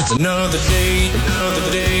Another day.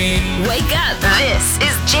 Wake up. This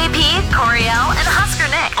is JP, Coriel, and Husker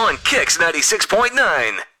Nick. On Kicks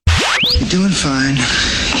 96.9. You're doing fine.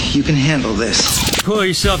 You can handle this. Pull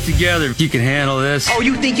yourself together. You can handle this. Oh,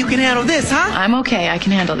 you think you can handle this, huh? I'm okay. I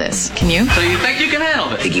can handle this. Can you? So you think you can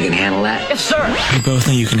handle it? Think you can handle that? Yes, sir. We both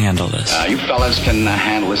think you can handle this. You fellas can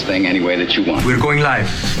handle this thing any way that you want. We're going live.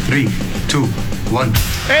 3, 2, 1.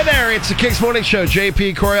 Hey there, it's the Kicks Morning Show.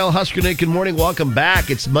 JP, Coriel, Husker Nick, good morning. Welcome back.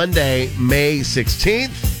 It's Monday, May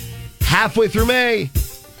 16th. Halfway through May.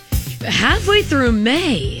 Halfway through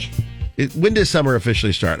May. When does summer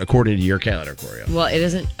officially start, according to your calendar, Coriel? Well, it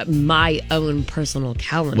isn't my own personal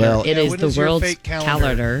calendar. Well, it is the world's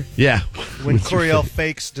calendar. Yeah. When Coriel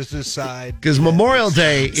fakes to decide. Because Memorial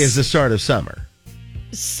Day is the start of summer.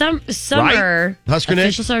 Summer. Right? Husker Nick?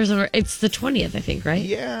 Official start of summer. It's the 20th, I think, right?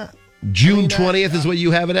 Yeah. June 20th is what you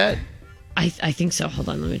have it at? I think so. Hold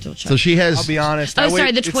on, let me double check. So she has... I'll be honest. Oh,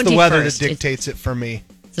 sorry, the It's 21st. the weather that dictates it for me.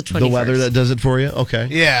 It's the 21st. The weather that does it for you? Okay.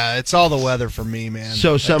 Yeah, it's all the weather for me, man.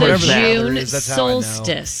 So summer The of that. June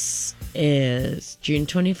solstice is June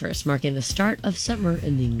 21st, marking the start of summer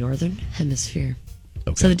in the Northern Hemisphere.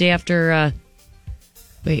 Okay. So the day after...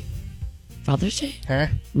 Father's Day? Huh?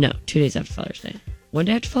 No, 2 days after Father's Day. One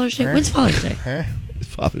day after Father's Day? Huh? When's Father's Day? Huh?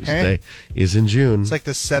 Father's Day is in June. It's like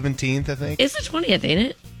the 17th, I think. It's the 20th, ain't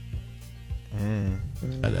it? I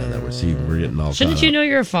know, we're getting all Shouldn't caught you up. know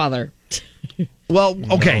you're a father? Well,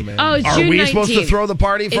 okay. Oh, it's Are June we 19th. supposed to throw the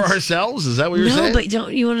party for It's- ourselves? Is that what you're saying? No, but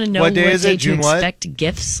don't you want to know What day is it? to June what? expect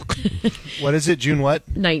gifts? What is it? June what?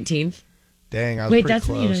 19th. Dang, I was Wait, pretty that's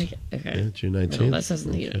close. the United Okay. Yeah, June 19th. No, that says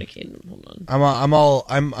in the United Kingdom. Hold on.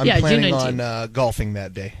 I'm Yeah, June planning 19th. on golfing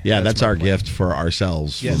that day. Yeah, that's my our plan. gift for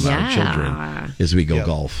ourselves, Yes. from our Yeah. children, is we go Yep.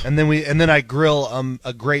 golf. And then I grill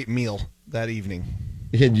a great meal that evening.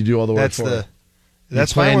 And you do all the work for it.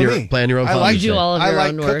 That's plan fine with your- me. plan your own I Father's like You do all of I your like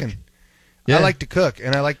own work. cooking. Yeah. I like to cook,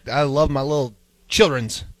 and I love my little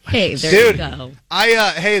children's. Hey, there Dude, you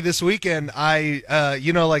go. This weekend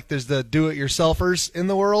like there's the do-it-yourselfers in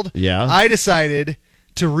the world. Yeah. I decided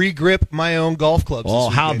to re-grip my own golf clubs. Oh,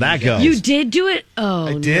 this how'd weekend, that you go? guys. You did do it? Oh,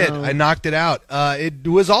 I did. no. I knocked it out. It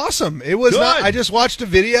was awesome. It was Good. not. I just watched a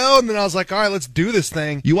video and then I was like, all right, let's do this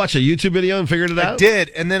thing. You watched a YouTube video and figured it I out? did,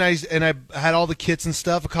 and then I had all the kits and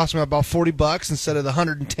stuff. It cost me about $40 instead of the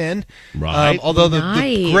 $110. Right. Although the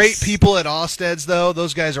Nice. great people at Osted's, though,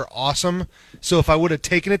 those guys are awesome. So if I would have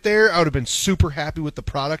taken it there, I would have been super happy with the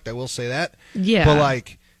product. I will say that. Yeah.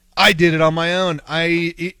 But I did it on my own.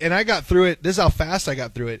 I got through it. This is how fast I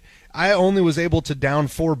got through it. I only was able to down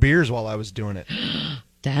 4 beers while I was doing it.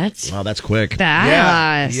 That's Wow, that's quick.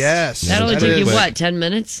 fast. Yes. That only That took you, is. what, 10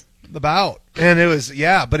 minutes? About. And it was,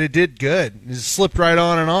 but it did good. It slipped right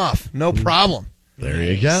on and off. No problem. There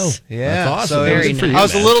you go. Yeah. That's awesome. So Very Good for nice. you, I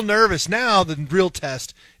was a man. little nervous. Now the real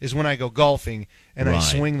test is when I go golfing and I Right.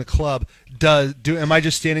 swing the club. Am I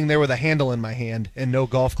just standing there with a handle in my hand and no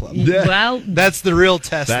golf club? Well, That's the real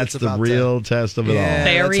test. That's the about real test of it Yeah, all.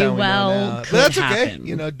 Very that's how we know well now. But could that's okay. happen.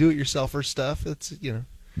 Do it yourselfer stuff. It's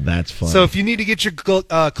That's fun. So if you need to get your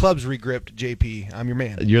clubs regripped, JP, I'm your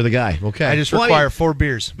man. You're the guy. Okay. I just Well, require 4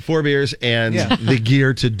 beers. 4 beers and Yeah. the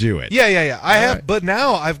gear to do it. Yeah. I have, right. but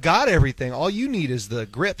now I've got everything. All you need is the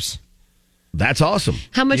grips. That's awesome.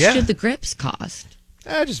 how much Yeah. did the grips cost?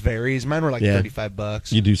 It just varies. Mine were like Yeah.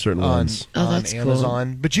 $35. You do certain on, ones. Oh, on that's cool.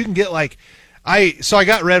 Amazon, but you can get I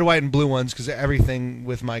got red, white, and blue ones because everything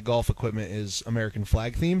with my golf equipment is American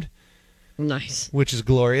flag themed, Nice. which is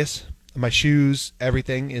glorious. My shoes,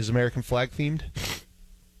 everything is American flag themed.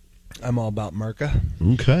 I'm all about Merca.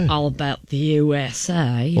 Okay. All about the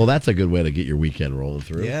USA. Well, that's a good way to get your weekend rolling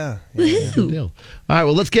through. Yeah. Good deal. All right,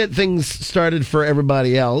 well, let's get things started for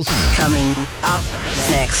everybody else. Coming up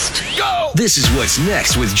next. This is what's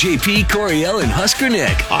next with JP, Coriel, and Husker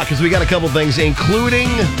Nick. Because we got a couple things, including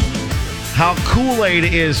how Kool-Aid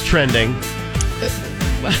is trending.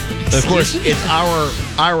 Of course, it's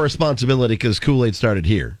our responsibility because Kool-Aid started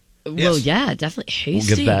here. Well, yeah, definitely. We'll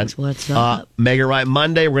Hastings, get that. what's up? Mega Right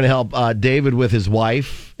Monday, we're going to help David with his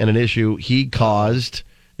wife and an issue he caused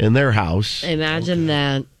in their house. Imagine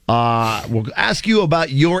that. We'll ask you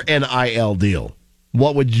about your NIL deal.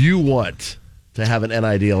 What would you want to have an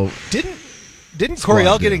NIL deal? Didn't Squad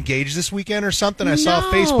Coriel get deal. engaged this weekend or something? I saw a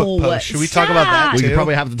No, Facebook post. Should we talk about that We too? could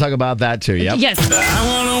probably have to talk about that too. Yep. Yes. I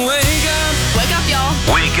wanna wake up. Wake up,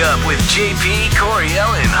 y'all. Wake up with JP,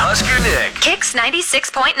 Coriel, and Husker Nick. Kicks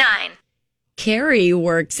 96.9. Carrie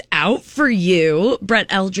works out for you. Brett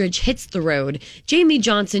Eldridge hits the road. Jamie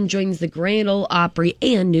Johnson joins the Grand Ole Opry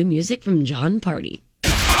and new music from John Party.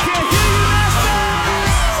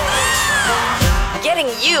 Getting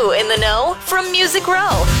you in the know from Music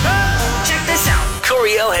Row. Check this out.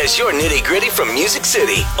 Coriel has your nitty gritty from Music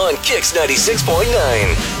City on Kix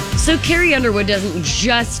 96.9. So Carrie Underwood doesn't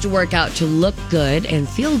just work out to look good and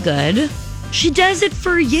feel good. She does it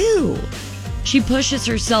for you. She pushes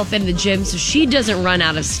herself in the gym so she doesn't run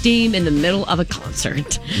out of steam in the middle of a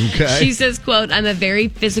concert. Okay. She says, quote, I'm a very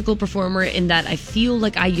physical performer in that I feel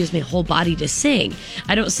like I use my whole body to sing.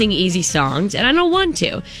 I don't sing easy songs, and I don't want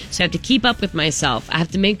to. So I have to keep up with myself. I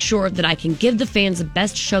have to make sure that I can give the fans the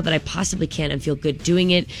best show that I possibly can and feel good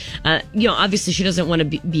doing it. Obviously she doesn't want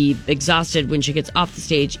to be exhausted when she gets off the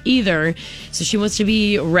stage either. So she wants to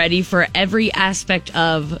be ready for every aspect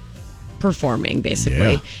of performing, basically.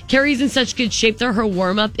 Yeah. Carrie's in such good shape that her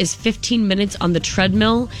warm-up is 15 minutes on the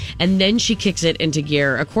treadmill, and then she kicks it into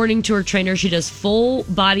gear. According to her trainer, she does full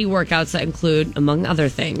body workouts that include, among other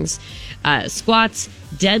things, squats,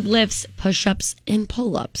 deadlifts, push-ups, and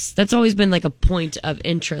pull-ups. That's always been like a point of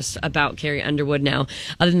interest about Carrie Underwood now,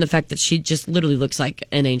 other than the fact that she just literally looks like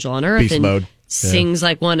an angel on earth. Beast and mode. Sings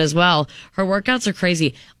like one as well. Her workouts are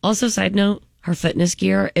crazy. Also, side note, her fitness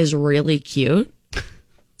gear is really cute.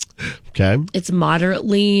 Okay. It's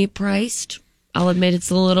moderately priced. I'll admit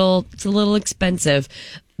it's a little expensive.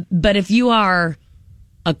 But if you are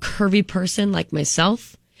a curvy person like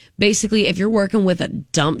myself, basically if you're working with a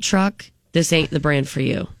dump truck, this ain't the brand for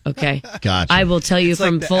you. Okay. Gotcha. I will tell you It's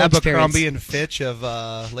from like the full Abercrombie experience. and Fitch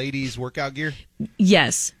of ladies' workout gear.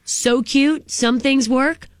 Yes. So cute. Some things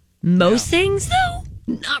work. Most things, though,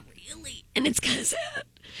 not really. And it's kind of sad.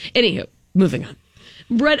 Anywho, moving on.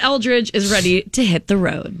 Brett Eldredge is ready to hit the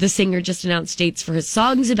road. The singer just announced dates for his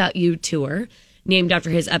Songs About You tour, named after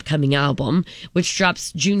his upcoming album, which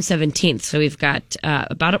drops June 17th. So we've got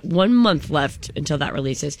about 1 month left until that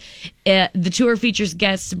releases. The tour features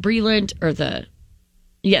guests the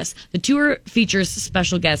tour features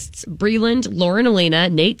special guests Breland, Lauren Elena,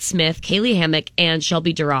 Nate Smith, Kaylee Hammock, and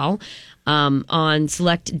Shelby Durrell. On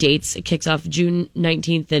select dates. It kicks off June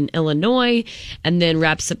 19th in Illinois and then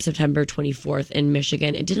wraps up September 24th in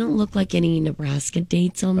Michigan. It didn't look like any Nebraska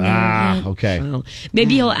dates on there yet. Okay. So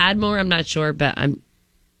maybe he'll add more. I'm not sure, but I'm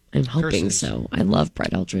hoping so. I love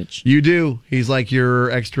Brett Eldredge. You do. He's like your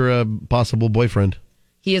extra possible boyfriend.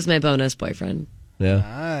 He is my bonus boyfriend. Yeah.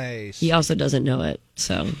 Nice. He also doesn't know it,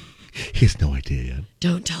 so He has no idea yet.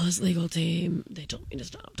 don't tell his legal team. They told me to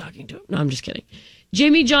stop talking to him. No, I'm just kidding.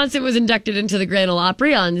 Jamie Johnson was inducted into the Grand Ole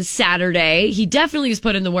Opry on Saturday. He definitely has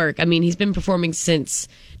put in the work. I mean, he's been performing since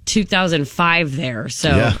 2005 there,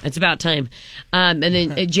 so it's about time. And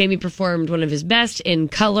then Jamie performed one of his best in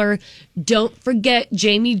color. Don't forget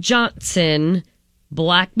Jamie Johnson,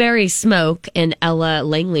 Blackberry Smoke, and Ella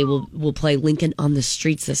Langley will play Lincoln on the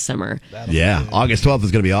Streets this summer. August 12th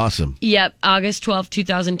is going to be awesome. Yep, August 12th,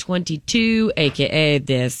 2022, a.k.a.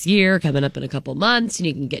 this year, coming up in a couple months. And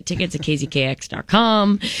you can get tickets at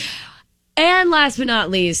kzkx.com. And last but not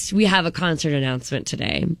least, we have a concert announcement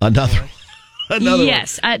today. Another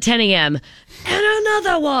Yes, at 10 a.m. And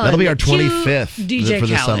another one. That'll be our 25th DJ for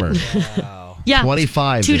the Khaled. summer. Yeah,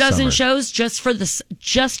 25 2 this dozen summer. shows just for the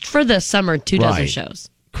summer. 2 dozen Right. shows.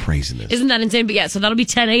 Craziness. Isn't that insane? But yeah, so that'll be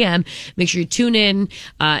 10 a.m. Make sure you tune in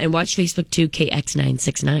and watch Facebook too,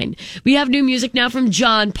 KX969. We have new music now from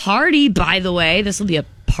John Party, by the way. This will be a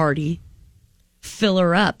party.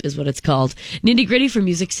 Filler Up is what it's called. Nitty Gritty from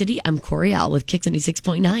Music City. I'm Coriel with Kix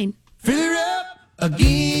 96.9. Fill her up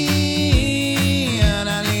again.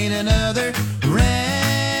 I need another round.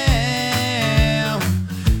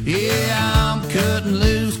 Yeah, I'm cutting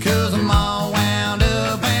loose 'cause I'm all wound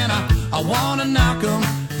up and I wanna knock 'em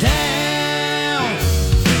down.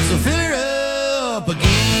 So fill her up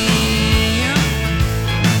again.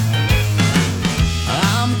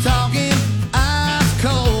 I'm talking ice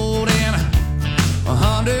cold and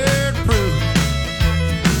 100 proof.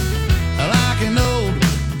 Like an old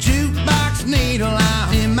jukebox needle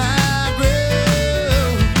out in my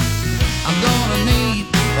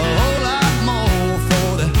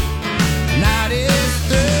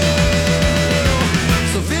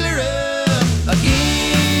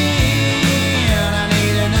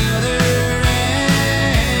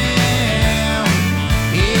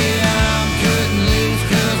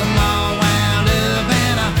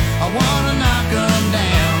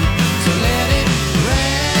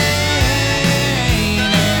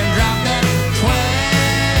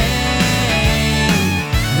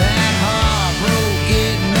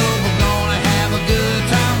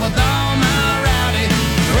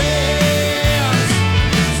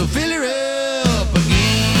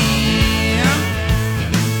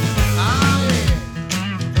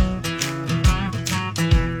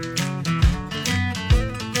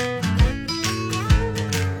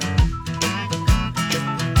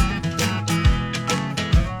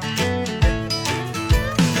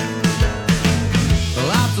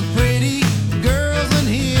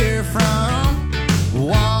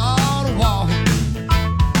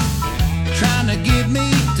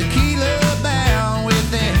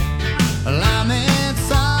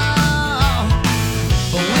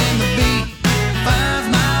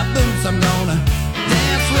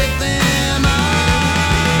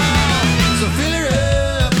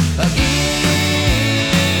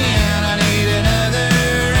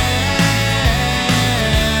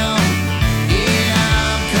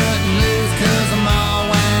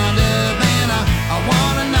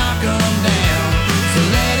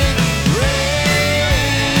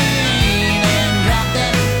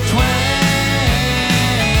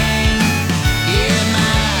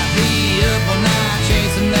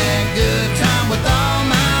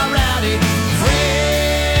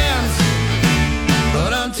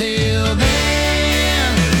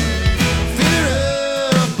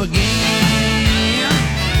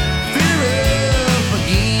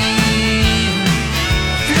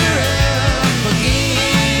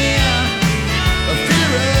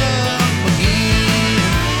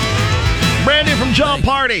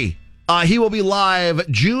He will be live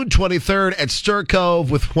June 23rd at Stir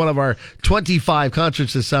Cove with one of our 25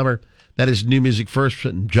 concerts this summer. That is New Music First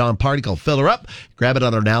from John Party called Fill Her Up. Grab it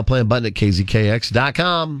on our Now Playing button at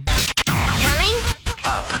kzkx.com.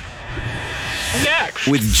 Next.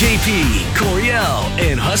 With JP, Coriel,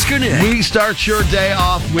 and Husker Nick. We start your day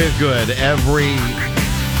off with good every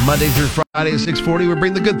Monday through Friday at 6:40. We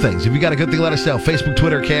bring the good things. If you got a good thing, let us know. Facebook,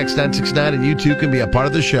 Twitter, KX969, and you too can be a part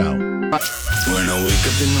of the show. When I wake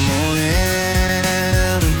up in the morning.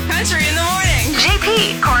 Country in the morning.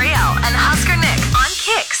 JP, Coriel, and Husker Nick on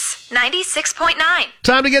Kicks 96.9.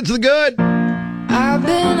 Time to get to the good. I've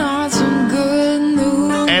been on some good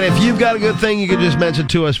news. And if you've got a good thing, you can just mention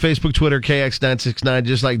to us, Facebook, Twitter, KX969,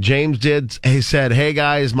 just like James did. He said, hey,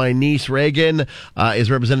 guys, my niece Reagan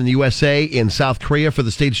is representing the USA in South Korea for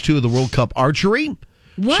the Stage 2 of the World Cup Archery.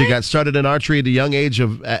 What? She got started in archery at a young age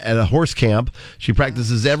at a horse camp. She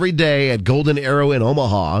practices every day at Golden Arrow in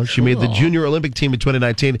Omaha. She made the Junior Olympic team in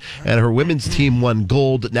 2019, and her women's team won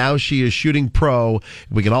gold. Now she is shooting pro. If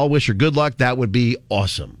we can all wish her good luck, that would be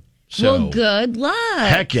awesome. So, Well, good luck.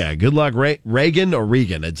 heck yeah. Good luck, Reagan or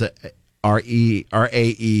Regan. It's a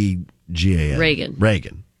Raegan.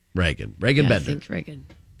 Reagan. Reagan Yeah, I Bender. think Reagan.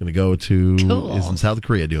 Going to go to, Cool. is in South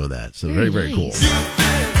Korea doing that. So very, very cool. nice.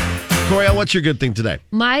 Coriel, what's your good thing today?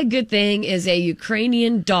 My good thing is a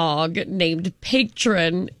Ukrainian dog named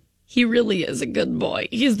Patron. He really is a good boy.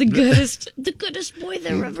 He's the goodest boy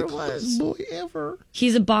there ever was. Boy ever.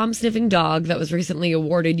 He's a bomb-sniffing dog that was recently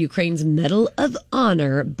awarded Ukraine's Medal of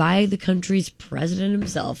Honor by the country's president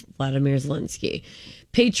himself, Vladimir Zelensky.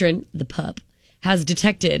 Patron, the pup, has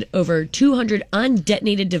detected over 200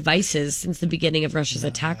 undetonated devices since the beginning of Russia's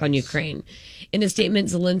attack on Ukraine. In a statement,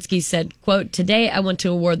 Zelensky said, quote, "Today I want to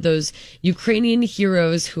award those Ukrainian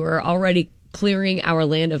heroes who are already clearing our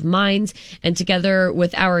land of mines, and together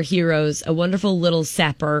with our heroes, a wonderful little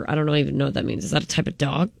sapper," I don't even know what that means. Is that a type of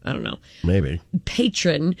dog? I don't know. Maybe.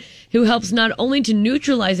 Patron, who helps not only to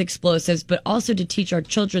neutralize explosives, but also to teach our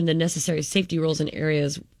children the necessary safety rules in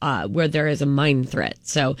areas where there is a mine threat.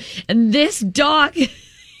 So, and this dog,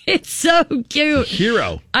 it's so cute.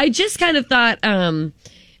 Hero. I just kind of thought,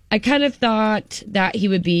 that he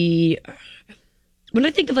would be, when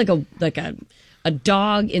I think of like a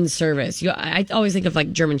dog in service, I always think of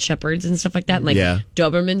like German Shepherds and stuff like that, and like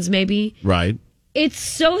Dobermans maybe. Right. It's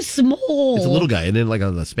so small. It's a little guy, and then like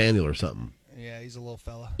a spaniel or something. Yeah, he's a little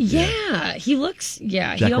fella. Yeah, he looks.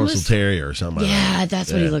 Yeah, Jack he almost. Russell Terrier or something. Yeah,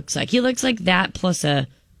 that's what he looks like. He looks like that plus a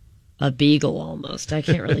beagle almost. I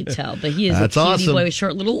can't really tell, but he is That's a cutie awesome. boy with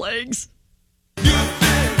short little legs.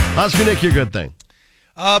 Husker Nick, your good thing.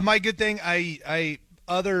 My good thing,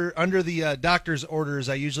 under the doctor's orders,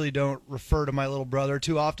 I usually don't refer to my little brother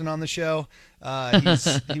too often on the show.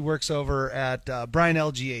 He works over at Bryan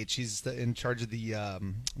LGH. He's in charge of the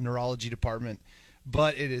neurology department.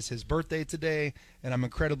 But it is his birthday today, and I'm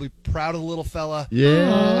incredibly proud of the little fella.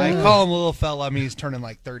 Yeah. I call him a little fella. I mean, he's turning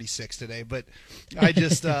like 36 today. But I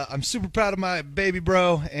just, I'm super proud of my baby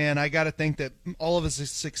bro, and I got to think that all of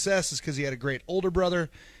his success is because he had a great older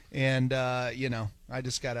brother. And, I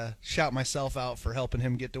just got to shout myself out for helping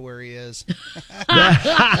him get to where he is.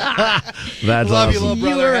 That's Love awesome. you, little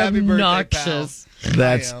brother. You are Happy obnoxious. birthday, pal.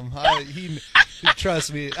 That's I am. He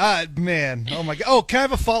trust me. Man, oh, my God. Oh, can I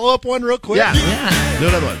have a follow-up one real quick? yeah. Yeah. Do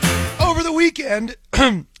another one. Over the weekend,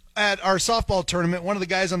 at our softball tournament, one of the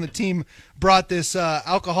guys on the team brought this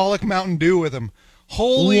alcoholic Mountain Dew with him.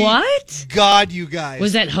 Holy What? God, you guys.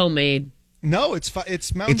 Was that homemade? No, it's Mountain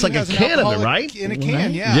It's Dew like a has an can of it, alcoholic right? In a can,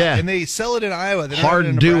 What? yeah. Yeah. And they sell it in Iowa. They're not Hard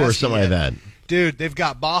in Dew or Nebraska something yet. like that. Dude, they've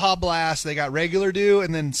got Baja Blast, they got regular Dew,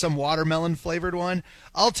 and then some watermelon flavored one.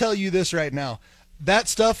 I'll tell you this right now. That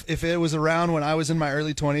stuff, if it was around when I was in my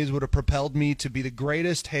early 20s, would have propelled me to be the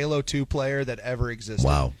greatest Halo 2 player that ever existed.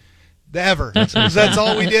 Wow. Ever. That's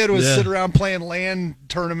all we did was Yeah. sit around playing LAN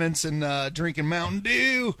tournaments and drinking Mountain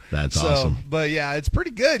Dew. That's awesome. But yeah, it's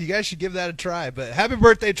pretty good. You guys should give that a try. But happy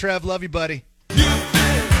birthday, Trev. Love you, buddy.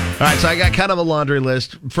 All right, so I got kind of a laundry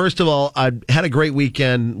list. First of all, I had a great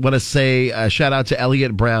weekend. Want to say a shout out to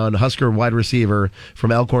Elliott Brown, Husker wide receiver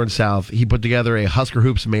from Elkhorn South. He put together a Husker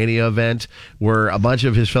Hoops Mania event where a bunch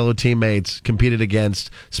of his fellow teammates competed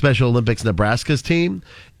against Special Olympics Nebraska's team.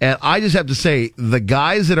 And I just have to say, the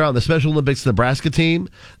guys that are on the Special Olympics Nebraska team,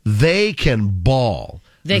 they can ball.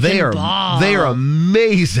 They can ball. They are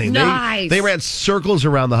amazing. Nice. They ran circles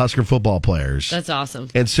around the Husker football players. That's awesome.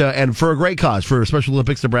 And for a great cause, for Special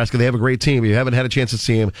Olympics Nebraska, they have a great team. If you haven't had a chance to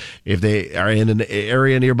see them, if they are in an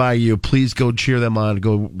area nearby you, please go cheer them on,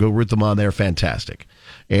 go root them on. They're fantastic.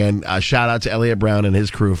 And shout out to Elliot Brown and his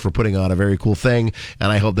crew for putting on a very cool thing.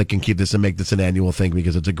 And I hope they can keep this and make this an annual thing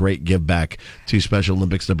because it's a great give back to Special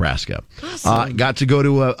Olympics Nebraska. Awesome. Got to go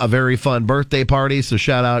to a very fun birthday party. So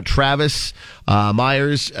shout out Travis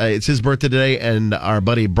Myers. It's his birthday today, and our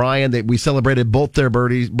buddy Brian. We celebrated both their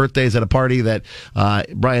birthdays at a party that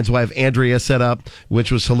Brian's wife Andrea set up,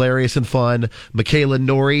 which was hilarious and fun. Michaela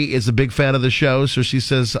Nori is a big fan of the show, so she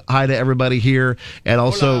says hi to everybody here. And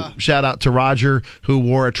also shout out to Roger, who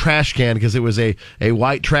wore a trash can because it was a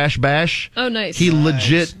white trash bash. Oh, nice. He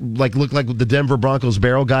legit looked like the Denver Broncos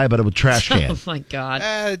barrel guy, but it was trash can. Oh, my God.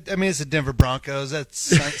 I mean, it's the Denver Broncos. That's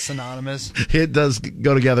synonymous. It does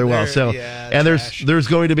go together well. And there's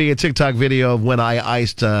going to be a TikTok video of when I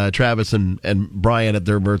iced Travis and Brian at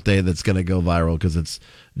their birthday that's going to go viral because it's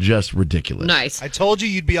just ridiculous. Nice. I told you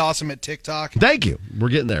you'd be awesome at TikTok. Thank you. We're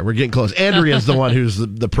getting there. We're getting close. Andrea's the one who's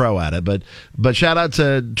the pro at it. But shout out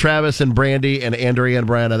to Travis and Brandy and Andrea and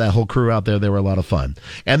Brian and that whole crew out there. They were a lot of fun.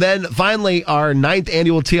 And then finally, our 9th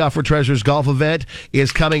annual Tee Off for Treasures golf event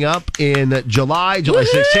is coming up in July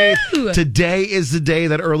 16th. Today is the day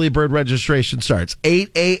that early bird registration starts. 8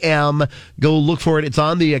 a.m. Go look for it. It's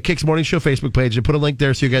on the Kicks Morning Show Facebook page. I put a link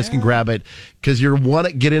there so you guys can grab it because you want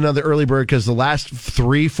to get in on the early bird because the last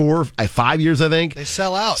 3, 4, 5 years, I think, they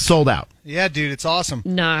sell out. Sold out. Yeah, dude, it's awesome.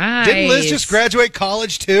 Nice. Didn't Liz just graduate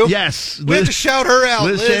college, too? Yes. We have to shout her out.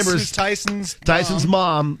 Liz Chambers, who's Tyson's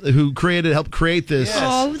mom, who helped create this, Yes.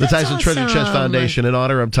 Oh, the Tyson Treasure Chest awesome. Foundation, in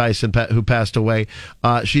honor of Tyson, who passed away.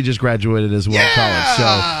 She just graduated as well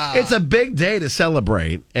college. So it's a big day to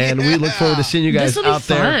celebrate, and we look forward to seeing you guys This'll be out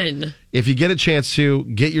there. fun. If you get a chance to,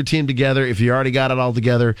 get your team together. If you already got it all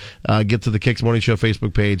together, get to the Kicks Morning Show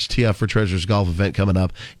Facebook page. Tee Off for Treasures golf event coming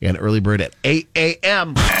up, and early bird at 8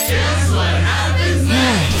 a.m.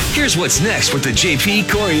 Here's what's next with the JP,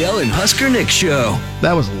 Coriel, and Husker Nick show.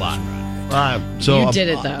 That was a lot. So You did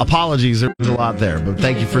it, though. Apologies, there was a lot there, but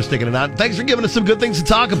thank you for sticking it out. Thanks for giving us some good things to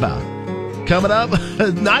talk about. Coming up,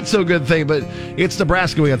 not so good thing, but it's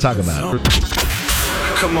Nebraska we got to talk about.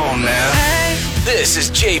 Come on now. This is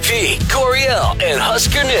JP, Coriel, and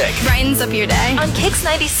Husker Nick. Brightens up your day on Kicks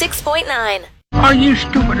 96.9. Are you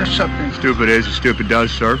stupid or something? Stupid is as stupid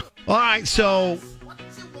does, sir. All right, so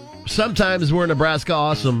sometimes we're Nebraska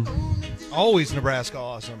awesome. Always Nebraska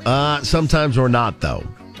awesome. Sometimes we're not, though.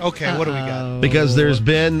 Okay, what do we got? Because there's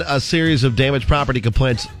been a series of damaged property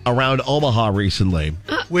complaints around Omaha recently.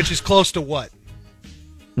 Which is close to what?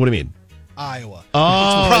 What do you mean? Iowa.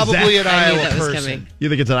 Oh, it's probably an I knew Iowa that was person. coming. You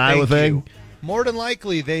think it's an Iowa thing? You. More than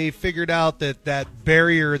likely, they figured out that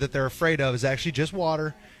barrier that they're afraid of is actually just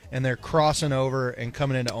water, and they're crossing over and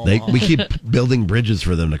coming into Omaha. We keep building bridges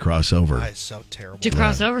for them to cross over. That is so terrible. To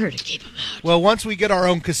cross over to keep them out. Well, once we get our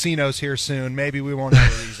own casinos here soon, maybe we won't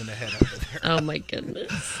have a reason to head over there. Oh, my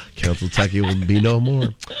goodness. Council Tucky will be no more.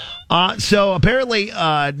 So apparently,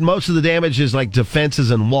 most of the damage is like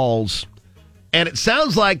defenses and walls. And it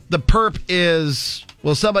sounds like the perp is,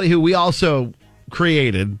 well, somebody who we also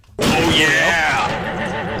created. Oh,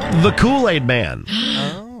 yeah. The Kool-Aid Man.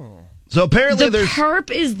 So apparently The there's perp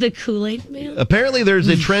is the Kool-Aid Man? apparently there's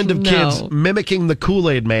a trend of No. kids mimicking the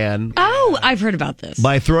Kool-Aid Man Oh, I've heard about this.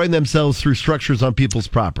 by throwing themselves through structures on people's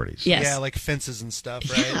properties. Yes. Yeah, like fences and stuff,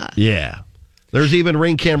 right? Yeah. Yeah. There's even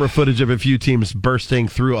ring camera footage of a few teams bursting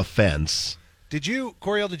through a fence.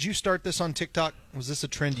 Coriel, did you start this on TikTok? Was this a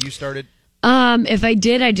trend you started? If I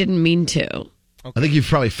did, I didn't mean to. I think you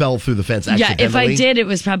probably fell through the fence Yeah, accidentally. if I did, it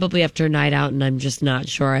was probably after a night out, and I'm just not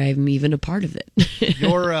sure I'm even a part of it.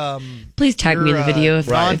 Your Please tag me in the video if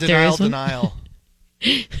there non-denial is one. denial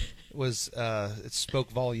was it spoke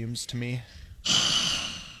volumes to me.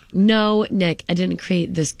 No, Nick, I didn't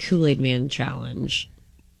create this Kool-Aid Man challenge.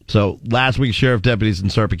 So last week, sheriff deputies in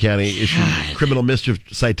Sarpy County issued criminal mischief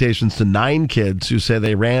citations to 9 kids who say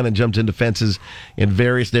they ran and jumped into fences in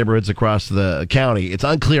various neighborhoods across the county. It's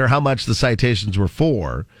unclear how much the citations were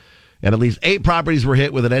for, and at least 8 properties were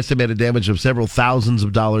hit with an estimated damage of several thousands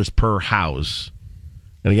of dollars per house.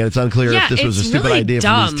 And again, it's unclear if this was a stupid really idea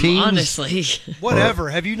dumb, from these teams. honestly.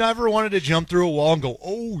 Whatever. Have you never wanted to jump through a wall and go,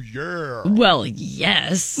 oh, yeah? Well,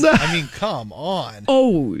 yes. I mean, come on.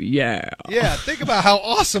 Oh, yeah. Yeah, think about how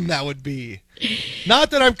awesome that would be.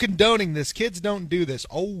 Not that I'm condoning this. Kids don't do this.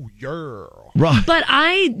 Oh, yeah. Right. But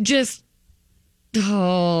I just,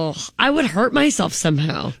 I would hurt myself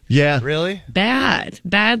somehow. Yeah. Really?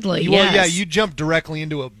 Badly, Well, yes. yeah, you jump directly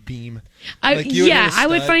into a beam. I Like you would hit a I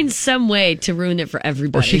would stud. find some way to ruin it for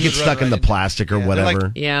everybody. Or she gets stuck in the plastic or Yeah, they're like,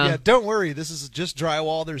 whatever. Yeah. don't worry. This is just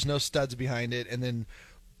drywall. There's no studs behind it. And then,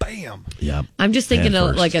 bam. Yeah. I'm just thinking Man of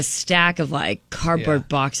first. like a stack of like cardboard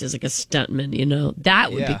boxes, like a stuntman,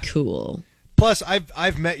 That would Yeah. be cool. Plus,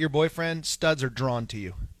 I've met your boyfriend. Studs are drawn to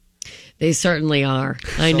you. They certainly are.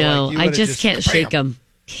 I So, know. like, you I would've just just can't shake bam. them.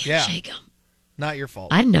 Yeah. Shake them. Not your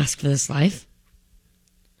fault. I didn't ask for this life.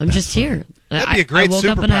 I'm just here. That'd be a great I woke superpower.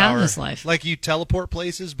 up and I have this life. Like you teleport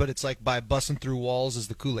places, but it's like by busting through walls as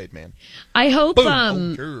the Kool-Aid Man. I hope Boom.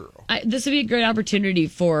 Oh, girl. this would be a great opportunity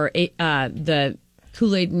for the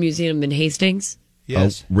Kool-Aid Museum in Hastings.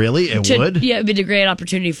 Yes. Oh, really? It would? Yeah, it'd be a great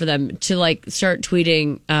opportunity for them to like start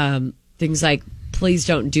tweeting things like, please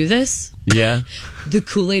don't do this. Yeah. The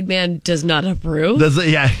Kool-Aid Man does not approve. Does it?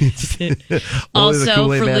 Yeah. Only the Also,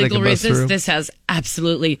 Kool-Aid for Man that legal can bust reasons, through. this has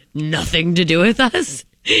absolutely nothing to do with us.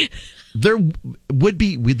 There would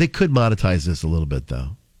be, they could monetize this a little bit though.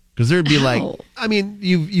 Because there'd be like, How? I mean,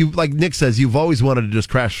 you like Nick says, you've always wanted to just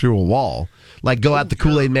crash through a wall. Like go out the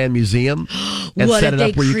Kool-Aid Man Museum and What set if it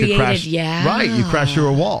up they where you could created- crash. yeah. Right, you crash through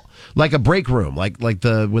a wall. Like a break room. Like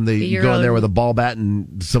when Be you your go in there own- with a ball bat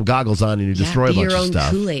and some goggles on and you destroy a be bunch your of own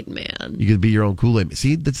stuff. Kool-Aid Man. You could be your own Kool-Aid Man.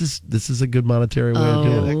 See, this is a good monetary way of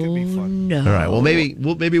doing it. That could be fun. No. All right. Well,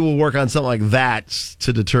 maybe we'll work on something like that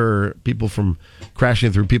to deter people from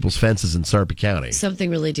crashing through people's fences in Sarpy County.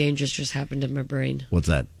 Something really dangerous just happened in my brain. What's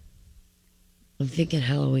that? I'm thinking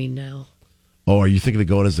Halloween now. Oh, are you thinking of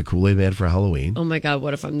going as the Kool-Aid Man for Halloween? Oh my God,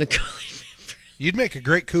 what if I'm the Kool-Aid Man? You'd make a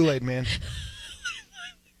great Kool-Aid Man.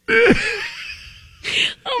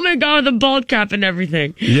 Oh my God, the bald cap and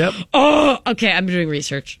everything. Yep. Oh, okay, I'm doing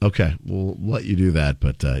research. Okay, we'll let you do that,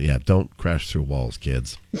 but yeah, don't crash through walls,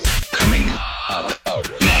 kids. Coming up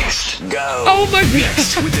next. Go. Oh my God.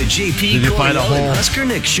 Next with the JP Did you find a Coriel whole- and Husker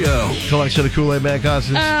Nick show. Collection of Kool-Aid Man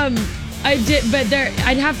costumes. I did, but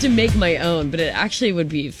I'd have to make my own, but it actually would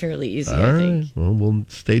be fairly easy, All I right. think. Well, we'll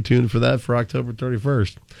stay tuned for that for October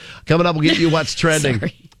 31st. Coming up, we'll get you what's trending,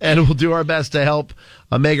 Sorry. and we'll do our best to help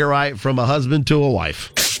make it right from a husband to a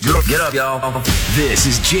wife. Get up, y'all. This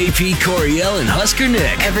is JP Coriel and Husker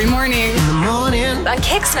Nick. Every morning In the morning. on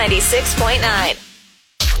Kix 96.9.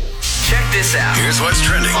 Check this out. Here's what's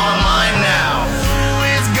trending online now. Ooh,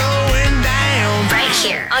 it's going down. Right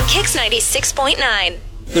here on Kix 96.9.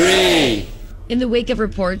 In the wake of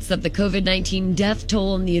reports that the COVID-19 death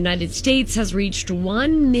toll in the United States has reached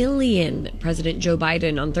 1 million, President Joe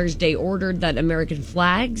Biden on Thursday ordered that American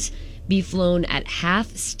flags be flown at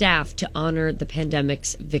half staff to honor the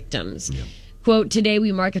pandemic's victims. Quote, today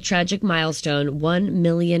we mark a tragic milestone, 1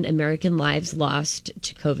 million American lives lost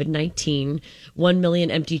to COVID-19, 1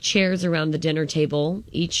 million empty chairs around the dinner table,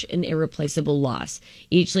 each an irreplaceable loss,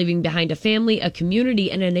 each leaving behind a family, a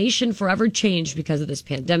community, and a nation forever changed because of this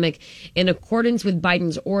pandemic. In accordance with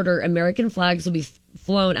Biden's order, American flags will be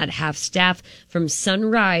flown at half staff from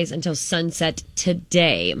sunrise until sunset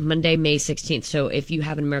today, Monday, May 16th. So if you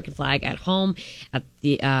have an American flag at home,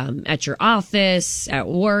 at your office, at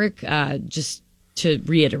work, just to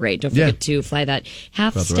reiterate, don't forget to fly that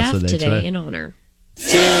half Throughout the rest staff of the day today today. in honor.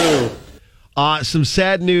 Some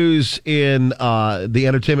sad news in the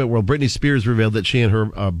entertainment world. Britney Spears revealed that she and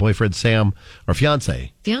her boyfriend Sam, or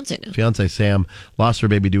fiance Sam, lost her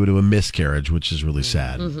baby due to a miscarriage, which is really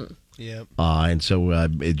sad. Yep. And so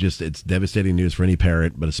it's devastating news for any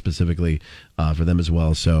parent, but specifically for them as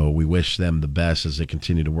well. So we wish them the best as they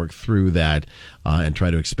continue to work through that and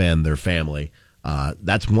try to expand their family.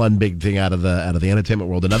 That's one big thing out of the entertainment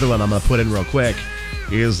world. Another one I'm going to put in real quick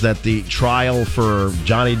is that the trial for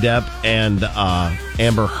Johnny Depp and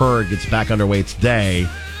Amber Heard gets back underway today.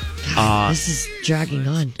 This is dragging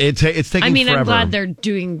on. It's taking I mean, forever. I'm glad they're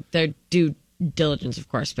doing their due diligence, of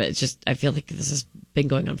course, but it's just, I feel like this has been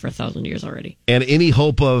going on for 1,000 years already. And any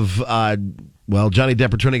hope of, Johnny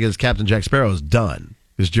Depp returning as Captain Jack Sparrow is done.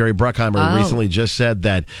 Because Jerry Bruckheimer recently just said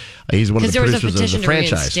that he's one of the Because there was a producers of the petition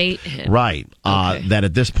to franchise. reinstate him. Right. Okay. That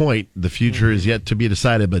at this point, the future is yet to be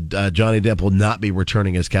decided, but Johnny Depp will not be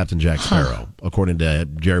returning as Captain Jack Sparrow, according to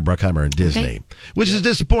Jerry Bruckheimer and Disney, which is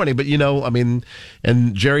disappointing. But,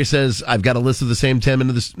 and Jerry says, I've got a list of the same 10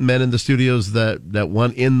 men in the studios that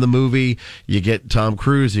won in the movie. You get Tom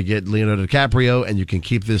Cruise, you get Leonardo DiCaprio, and you can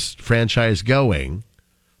keep this franchise going.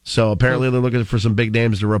 So apparently they're looking for some big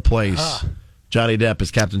names to replace Johnny Depp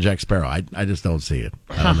as Captain Jack Sparrow. I just don't see it.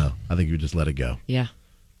 I don't know. I think you just let it go. Yeah.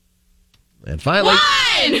 And finally,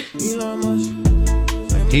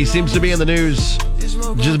 he seems to be in the news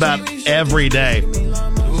just about every day.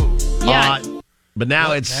 Yeah. But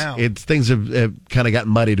now it's things have kind of gotten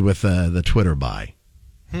muddied with the Twitter buy.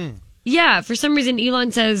 Yeah, for some reason,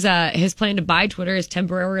 Elon says his plan to buy Twitter is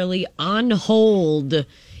temporarily on hold,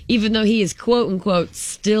 even though he is, quote unquote,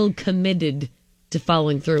 still committed to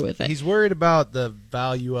following through with it. He's worried about the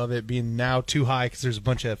value of it being now too high because there's a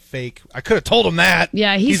bunch of fake. I could have told him that.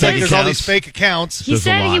 Yeah, he's like, there's all these fake accounts. He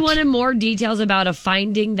said he wanted more details about a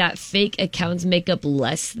finding that fake accounts make up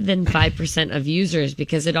less than 5% of users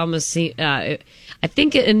because it almost seemed, I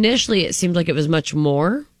think initially it seemed like it was much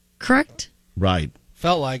more, correct? Right.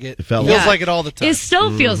 Felt like it. It feels like it all the time. It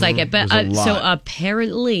still feels like it, but so lot.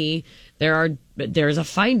 apparently there's a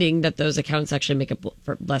finding that those accounts actually make up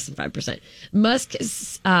for less than 5%. Musk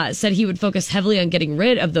said he would focus heavily on getting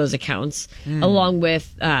rid of those accounts, along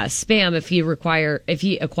with spam if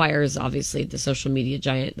he acquires obviously the social media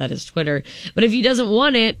giant that is Twitter. But if he doesn't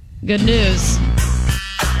want it, good news.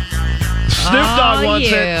 Snoop Dogg wants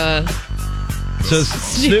it. So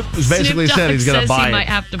Snoop basically Snoop said he's Dogg going to says buy he it. might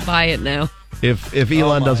have to buy it now. If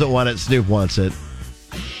Elon doesn't want it, Snoop wants it.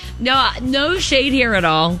 No shade here at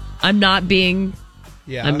all. I'm not being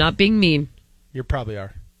mean. You probably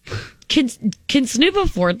are. Can Snoop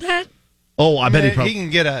afford that? Oh, I bet he can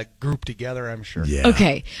get a group together, I'm sure. Yeah.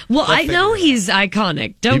 Okay. Well, I know he's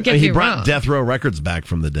iconic. Don't get me He wrong. brought Death Row Records back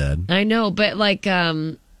from the dead. I know, but like,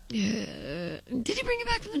 did he bring it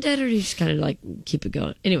back from the dead, or did he just kind of like keep it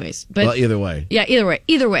going? Anyways, but Well, either way. yeah, either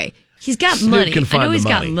way, he's got Snoop money. can I find know the he's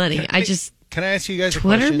got money. money. Can I ask you guys a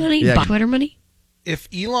Twitter question? money, Yeah. Twitter money. If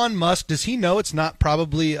Elon Musk, does he know it's not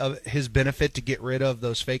probably of his benefit to get rid of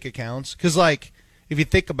those fake accounts? Because, like, if you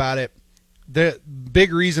think about it, the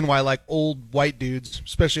big reason why, like, old white dudes,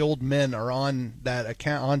 especially old men, are on that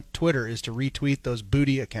account on Twitter is to retweet those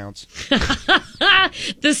booty accounts.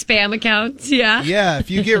 The spam accounts, yeah. Yeah,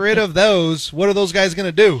 if you get rid of those, what are those guys going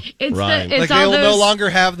to do? It's Right. it's Like, all they'll no those, longer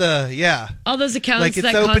have the, all those accounts like, it's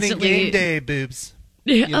that opening constantly game day, boobs.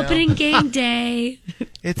 you know? Opening game day.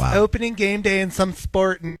 It's opening game day in some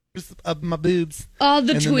sport and of my boobs. All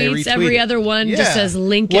the And then they tweets, retweet every it. other one just Yeah. says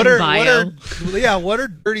link in bio. What are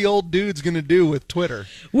dirty old dudes going to do with Twitter?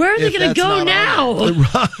 Where are they if going to that's go not on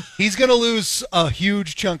now? He's going to lose a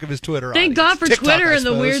huge chunk of his Twitter Thank audience. God for TikTok, Twitter I and the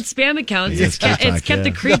suppose. weird spam accounts. Yes, It's kept TikTok, the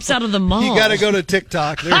yeah. creeps out of the mall. You got to go to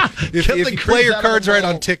TikTok. If Get the you play creeps your out of the cards right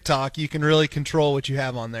mall. on TikTok, you can really control what you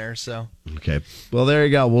have on there. So Okay. Well, there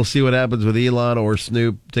you go. We'll see what happens with Elon or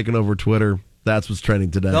Snoop taking over Twitter. That's what's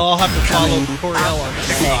trending today. they'll all have to follow Coriel on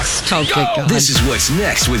TikTok. Oh, good God. This is what's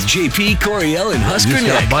next with JP, Coriel, and Husker He's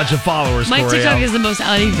got a Nick. bunch of followers. My Coriel. TikTok is the most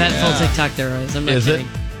uneventful TikTok there is. I'm not Is it? kidding.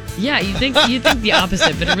 Yeah, you think the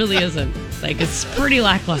opposite, but it really isn't. Like, it's pretty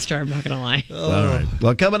lackluster, I'm not going to lie. All right.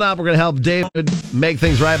 Well, coming up, we're going to help David make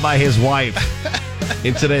things right by his wife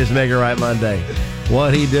in today's Make It Right Monday.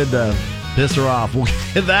 What he did to piss her off. We'll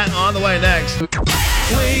get that on the way next.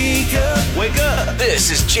 Wake up, wake up.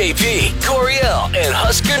 This is JP, Coriel, and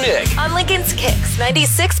Husker Nick. On Lincoln's Kicks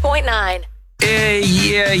 96.9.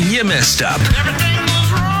 Yeah, you messed up.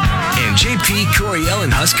 And JP, Coriel,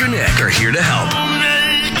 and Husker Nick are here to help.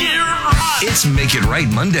 It's Make It Right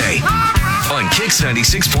Monday on Kicks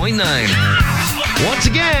 96.9. Once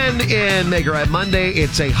again, in Make It Right Monday,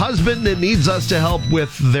 it's a husband that needs us to help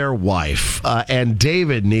with their wife. And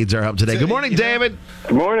David needs our help today. Good morning, David.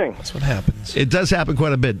 Good morning. That's what happens. It does happen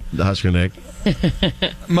quite a bit, Husker Nick.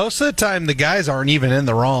 Most of the time, the guys aren't even in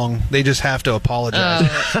the wrong. They just have to apologize.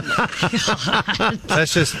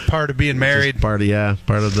 That's just part of being married. Part of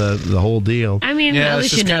the whole deal. I mean, Yeah, at that's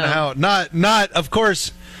least just you kind know. of how. Not.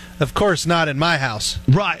 Of course, not in my house.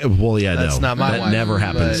 Right. Well, yeah, That's no. not my That wife, never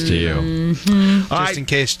happens but, to you. Mm-hmm. Just right. in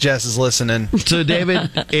case Jess is listening. So,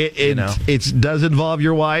 David, it does involve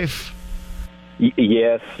your wife?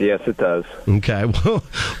 Yes, it does. Okay. Well,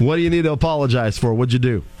 what do you need to apologize for? What'd you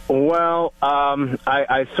do? Well,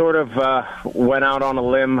 I sort of went out on a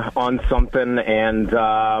limb on something, and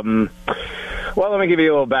well, let me give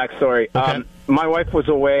you a little backstory. Okay. My wife was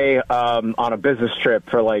away on a business trip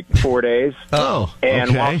for like 4 days. Oh, and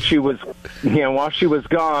okay. while she was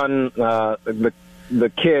gone, the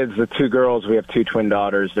kids, the two girls, we have two twin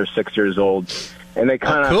daughters. They're 6 years old, and they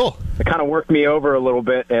kind of worked me over a little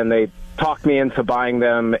bit, and they talked me into buying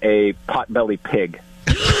them a potbelly pig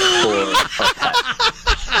for a pet.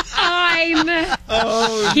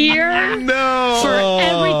 I'm here No. for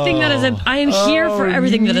everything that is. I am here for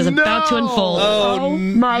everything that is about to unfold. Oh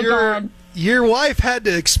my God! Your wife had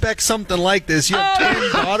to expect something like this. You have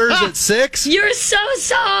twin daughters at 6. You're so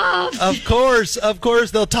soft. Of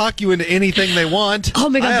course, they'll talk you into anything they want. Oh,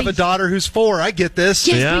 my God, I have but- a daughter who's 4. I get this.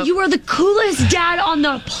 Yes, Yeah. but you are the coolest dad on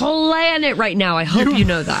the planet right now. I hope you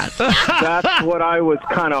know that. That's what I was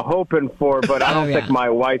kind of hoping for, but I don't yeah. think my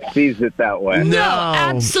wife sees it that way. No,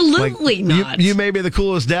 absolutely not. You may be the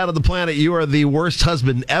coolest dad on the planet. You are the worst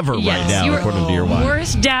husband ever right Yes, now, you're according to your wife.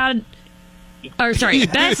 Worst dad. Or sorry,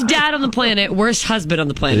 best dad on the planet, worst husband on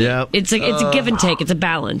the planet. Yep. It's a give and take. It's a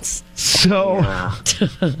balance. So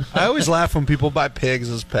I always laugh when people buy pigs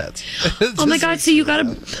as pets. Oh my God! So you got a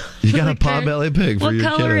potbelly pig for what your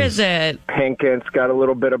color kiddos. is it? Pink, and it's got a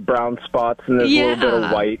little bit of brown spots and there's a little bit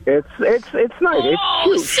of white. It's nice.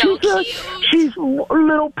 Oh, it's so cute. She's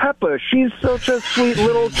little Peppa. She's such a sweet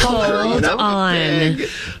little chunker. Hold on. They named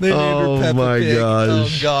Oh, her Peppa my Pig. gosh.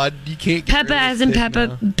 Oh God, you can't. Get Peppa as in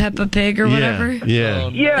Peppa Pig or whatever. Yeah.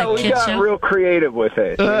 Yeah, That we kid got show? real creative with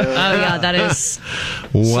it. Oh yeah, that is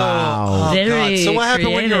Wow. Oh, very God. So what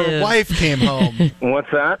happened when your creative. wife came home? What's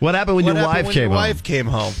that? What happened when What your happened wife when came your home? wife came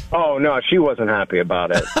home? Oh no, she wasn't happy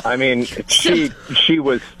about it. I mean, she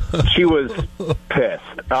was pissed.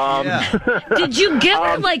 Did you give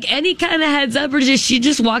her like any kind of heads up, or did she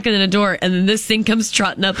just walk in the door and then this thing comes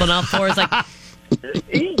trotting up on all fours like?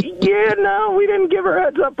 Yeah, no, we didn't give her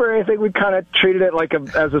heads up or anything. We kind of treated it like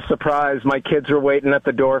as a surprise. My kids were waiting at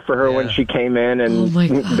the door for her when she came in, and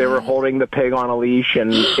they were holding the pig on a leash,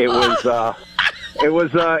 and it was it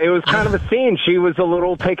was kind of a scene. She was a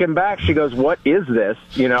little taken back. She goes, "What is this?"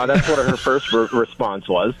 You know, that's what her first response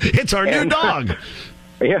was. It's our new dog.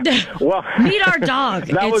 Yeah, well, meet our dog.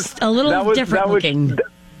 It's a little different looking.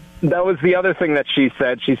 That was the other thing that she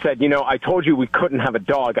said. She said, I told you we couldn't have a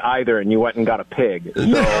dog either, and you went and got a pig. So,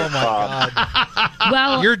 oh, my God.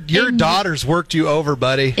 Well, your daughters worked you over,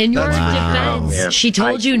 buddy. In your defense, she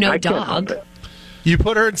told you no dog. You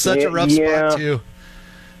put her in such a rough spot, too.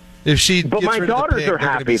 If she But gets my rid of the daughters pig, are they're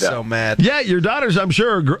gonna happy, be though. so mad. Yeah, your daughters, I'm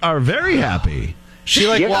sure, are very happy. She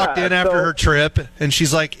walked in after her trip, and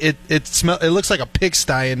she's like, "It looks like a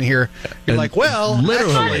pigsty in here." You're like, "Well,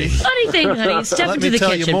 literally." Funny thing, honey. Step Let into me the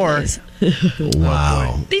tell kitchen, you more. please.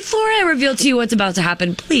 Wow. Before I reveal to you what's about to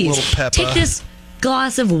happen, please Little Peppa. take this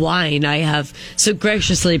glass of wine I have so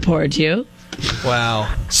graciously poured you.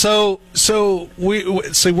 Wow. So we're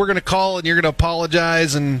going to call, and you're going to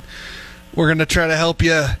apologize, and we're going to try to help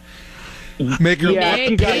you make her yeah, walk if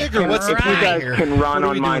you guys, pig, or what's the if you plan guys here? can run What are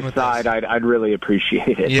on we my doing with side, I'd really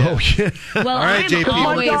appreciate it. Yeah. Oh, yeah. Well, All right, I'm JP, My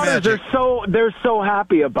always. daughters they're so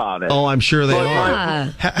happy about it. Oh, I'm sure they But are.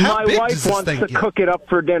 Yeah. How my big does wife this wants thing to get? cook it up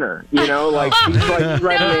for dinner. Like she's like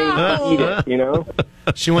threatening to eat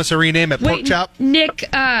it. She wants to rename it Pork Wait, Chop. Nick,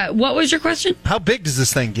 what was your question? How big does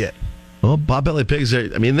this thing get? Well, potbelly pigs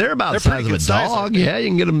they're about the size pretty of a good size, dog. aren't they? Yeah, you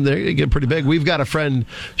can get them there. You get pretty big. We've got a friend,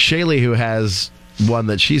 Shaylee, who has one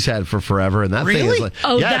that she's had for forever, and that thing is Really? like,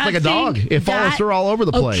 Oh, yeah, it's that like a dog. thing- It follows that- her all over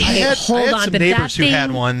the place. Okay. I had hold on, some but neighbors that who had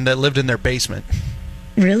thing- one that lived in their basement.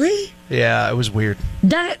 Really? Yeah, it was weird.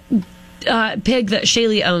 That pig that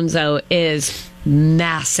Shaylee owns, though, is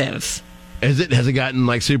massive. Has it gotten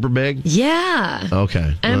like super big? Yeah.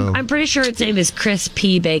 Okay. And well. I'm pretty sure its name is Chris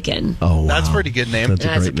P. Bacon. Oh, wow. That's a pretty good name. That's a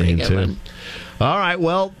That's great a pretty name good too. one. All right.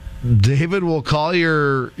 Well, David will call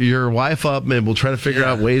your wife up, and we'll try to figure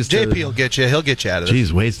out ways to. JP will get you. He'll get you out of this.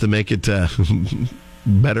 Geez, ways to make it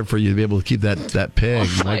better for you to be able to keep that pig.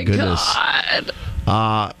 Oh my goodness.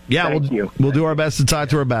 God. Yeah, Thank you. we'll do our best to talk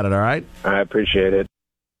to her about it. All right. I appreciate it.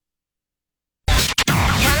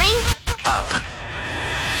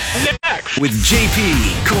 With JP,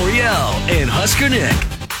 Coriel, and Husker Nick.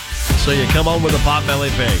 So you come home with a potbelly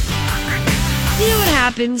pig. You know what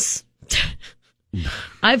happens?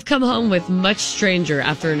 I've come home with much stranger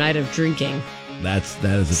after a night of drinking. That is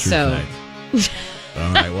a true So- fact.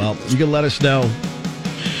 All right. Well, you can let us know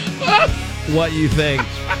what you think,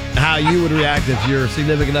 how you would react if your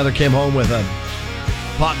significant other came home with a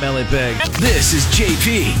potbelly pig. This is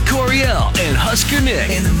JP, Coriel, and Husker Nick.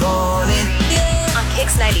 On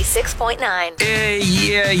Kix 96.9.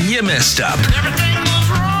 Yeah, you messed up.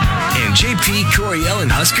 And JP, Coriel,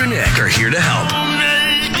 and Husker Nick are here to help.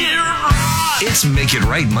 It's Make It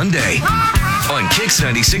Right Monday on Kix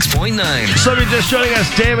 96.9. So if you're just joining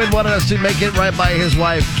us, David wanted us to make it right by his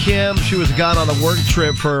wife, Kim. She was gone on a work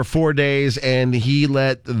trip for 4 days, and he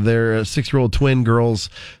let their 6-year-old twin girls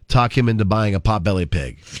talk him into buying a potbelly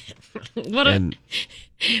pig.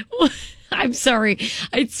 I'm sorry.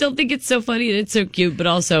 I still think it's so funny and it's so cute, but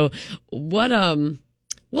also what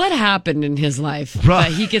happened in his life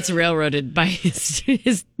that he gets railroaded by his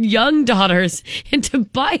young daughters into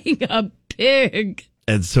buying a pig.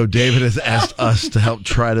 And so David has asked us to help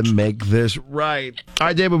try to make this right. All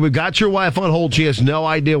right, David, we've got your wife on hold. She has no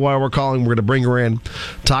idea why we're calling. We're going to bring her in,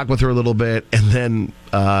 talk with her a little bit, and then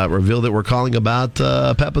reveal that we're calling about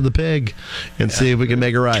Peppa the pig and see if we can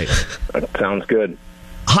make her right. That sounds good.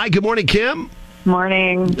 Hi, good morning, Kim.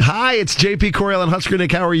 Morning. Hi, it's JP, Coriel, and Husker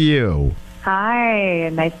Nick. How are you? Hi.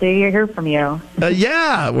 Nice to hear from you.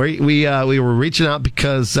 Yeah, we were reaching out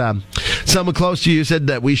because someone close to you said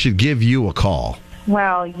that we should give you a call.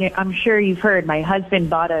 Well, I'm sure you've heard my husband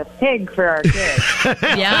bought a pig for our kids.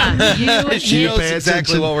 Yeah, She knows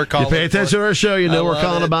exactly what we're calling. You pay attention to our show, you know we're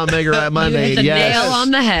calling about Make It Right Monday. hit the Yes. nail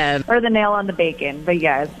on the head. Or the nail on the bacon, but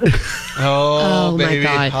yes. Oh, baby.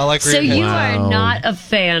 my God! I like So you Wow. are not a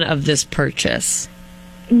fan of this purchase?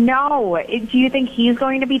 No. Do you think he's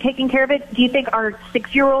going to be taking care of it? Do you think our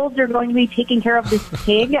 6-year-olds are going to be taking care of this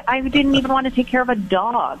pig? I didn't even want to take care of a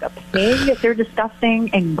dog. A pig? They're disgusting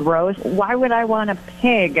and gross. Why would I want a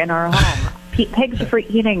pig in our home? Pigs are for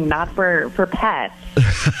eating, not for pets.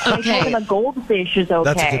 I told him a goldfish is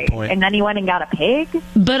okay. That's a good point. And then he went and got a pig?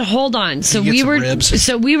 But hold on. So You get we some were ribs.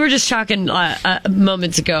 we were just talking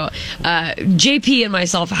moments ago. JP and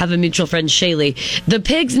myself have a mutual friend, Shaylee. The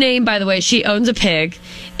pig's name, by the way, she owns a pig.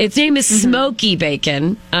 Its name is Smoky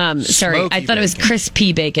Bacon. Sorry, Smoky I thought it was Bacon.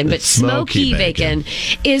 Crispy Bacon, but Smoky Smoky Bacon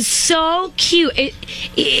is so cute. It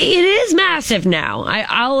is massive now.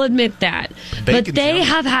 I'll admit that. But Bacon's they yummy.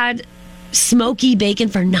 have had Smoky Bacon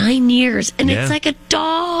for 9 years, and Yeah. it's like a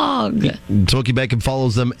dog. Smoky Bacon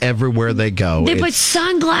follows them everywhere they go. They put It's-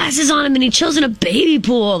 sunglasses on him, and he chills in a baby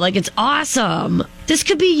pool. Like, it's awesome. This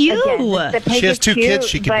could be you. Again, the pig She has is 2 cute, kids,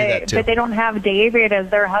 she could but, do that, too. But they don't have David as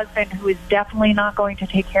their husband, who is definitely not going to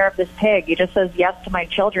take care of this pig. He just says yes to my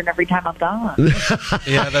children every time I'm gone.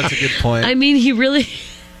 Yeah, that's a good point. I mean, he really...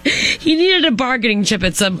 He needed a bargaining chip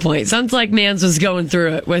at some point. Sounds like Mans was going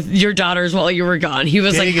through it with your daughters while you were gone. He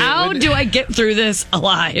was Dang like, it, how when- do I get through this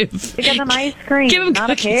alive? Give him ice cream, Give him not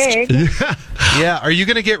a cookies. pig. Yeah, are you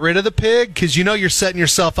going to get rid of the pig? Because you know you're setting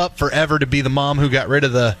yourself up forever to be the mom who got rid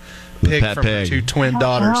of the pig pet from her pig. 2 twin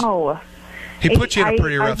daughters. No. He put you in a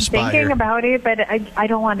pretty rough I'm spot thinking here. about it, but I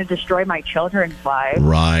don't want to destroy my children's lives.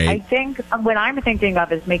 Right. I think what I'm thinking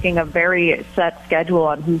of is making a very set schedule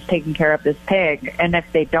on who's taking care of this pig. And if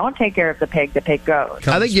they don't take care of the pig goes.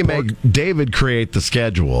 I think you make David create the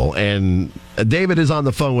schedule, and David is on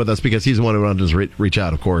the phone with us because he's the one who wanted to reach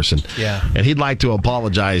out, of course, and he'd like to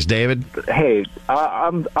apologize. David, Hey,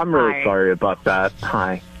 I'm really Hi. sorry about that.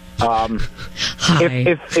 Hi. Hi.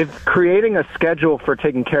 If creating a schedule for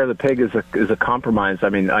taking care of the pig is a compromise, I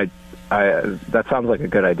mean, I that sounds like a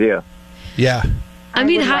good idea. Yeah. I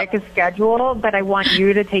mean, would how... like a schedule, but I want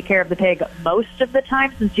you to take care of the pig most of the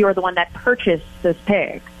time since you're the one that purchased this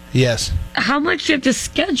pig. Yes. How much do you have to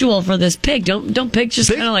schedule for this pig? Don't pigs just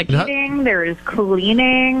kind of like... Eating, there's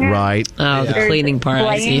cleaning. right? Oh, the There's cleaning part. I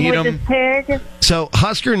playing see. with this pig. So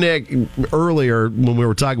Husker Nick earlier when we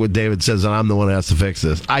were talking with David says that I'm the one who has to fix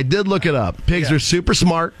this. I did look it up. Pigs are super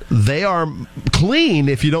smart. They are clean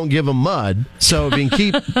if you don't give them mud. So if you can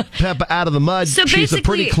keep Peppa out of the mud, So she's a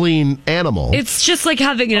pretty basically, clean animal. It's just like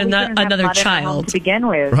having another child. To begin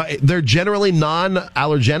with. Right. They're generally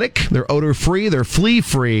non-allergenic. They're odor-free. They're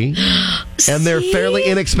flea-free. And they're fairly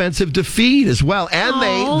inexpensive to feed as well. And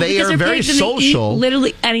Oh, they because are they're very pigs and they eat social.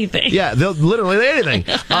 literally anything. Yeah, they'll literally anything.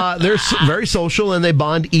 They're very social and they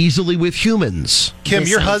bond easily with humans. Kim, This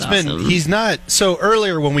your sounds husband, awesome. he's not. So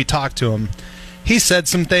earlier when we talked to him, he said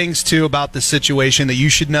some things too about the situation that you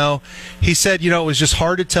should know. He said, it was just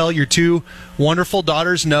hard to tell your 2 wonderful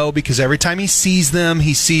daughters no because every time he sees them,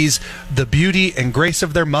 he sees the beauty and grace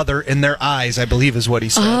of their mother in their eyes, I believe is what he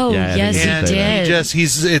said. Oh, Yeah, I think yes, he he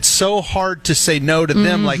And did. it's so hard to say no to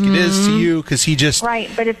them like it is to you because he just, Right,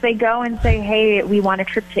 but if they go and say, hey, we want a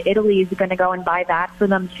trip to Italy, is he going to go and buy that for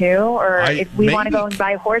them too? Or if we want to go and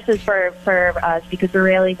buy horses for us because we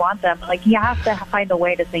really want them, like you have to find a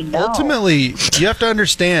way to say no. ultimately, you have to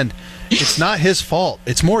understand, it's not his fault.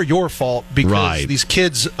 It's more your fault because Right. these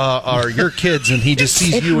kids are your kids and he just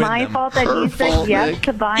sees It's you in my them. fault that he said yes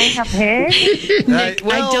to buying a pig? Nick,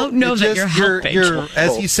 I don't know that you're helping. You're,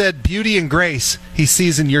 as he said, beauty and grace he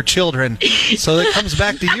sees in your children. So it comes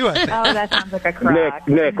back to you, I think. Oh, that sounds like a crock.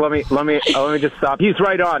 Nick, let me just stop. He's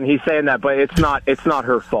right on. He's saying that, but it's not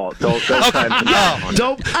her fault. Don't try and put that on.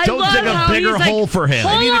 Don't I love dig a how bigger he's like, hole for him.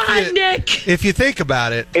 Hold on, if you- Nick. If you think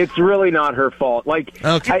about it, It's really not her fault. Like,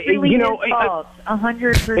 Okay. It's really his fault,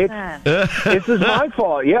 100%. this is my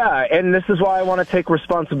fault. Yeah, and this is why I want to take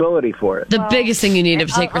responsibility for it. The biggest thing you need to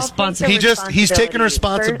take I'll responsibility. he's taking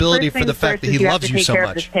responsibility First for the things fact first that is he you have loves to you take so care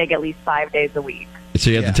of this much. pig at least 5 days a week. So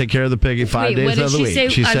you have to take care of the piggy 5 Wait, days what did out of the she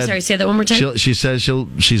week. say? I'm sorry, say that one more time. She says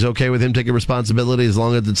she's okay with him taking responsibility as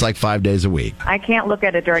long as it's like 5 days a week. I can't look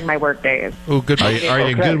at it during my work days. Oh, good. Are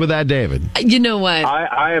you good with that, David? You know what?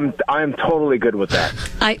 I am totally good with that.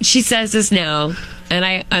 She says this now, and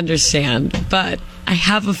I understand, but I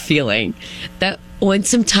have a feeling that when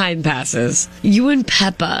some time passes, you and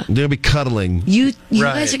Peppa, They're gonna be cuddling, you Right.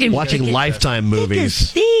 guys are going to watching Lifetime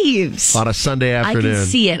movies. thing. leaves. On a Sunday I afternoon. can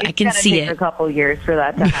see it. I can see Take a it. couple years for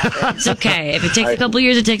that to happen. It's okay. If it takes a couple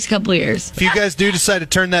years, it takes a couple years. If you guys do decide to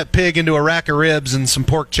turn that pig into a rack of ribs and some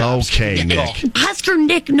pork chops, Okay, give me a Nick. call. Husker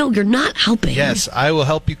Nick, no, you're not helping. Yes, I will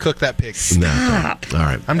help you cook that pig. Stop. All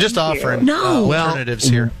right. I'm just offering No. alternatives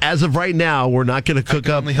here. As of right now, we're not going to cook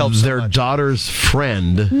up only help so their much. daughter's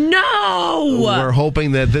friend. No. We're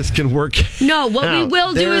hoping that this can work. No, what we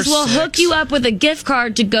will do is we'll hook you up with a gift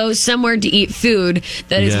card to go somewhere to eat food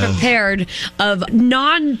that is Yeah. prepared of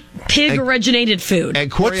non-pig originated food.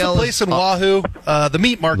 And What's the place in Wahoo? The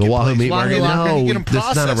meat market. The Wahoo Meat Market. No, you get them this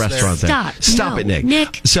is not a processed restaurant there. there. Stop No, it, Nick.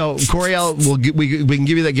 Nick. So Coriel, we can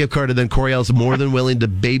give you that gift card, and then Coriel's more than willing to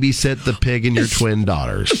babysit the pig and your twin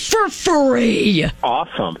daughters. For free.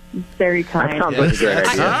 Awesome. Very kind. That sounds like a good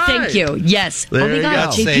idea. Thank you. Yes. There oh my you God,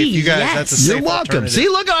 go. JP, Safe. You guys, yes. that's a safe You're welcome. alternative. See,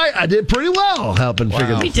 look, I did pretty well helping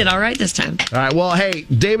figure We this. did all right this time. All right. Well, hey,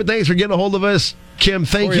 David, thanks for getting a hold of us. Kim,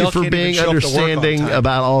 thank Coriel you for can't being even show up to work on understanding time.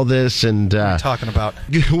 about all this, and What are you talking about?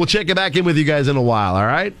 we'll check it back in with you guys in a while. All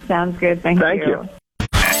right. Sounds good. Thank you.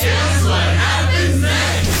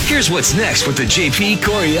 Here's what's next with the JP,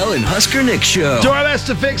 Coriel, and Husker Nick show. Do our best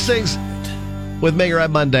to fix things with Make It Right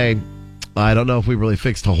Monday. I don't know if we really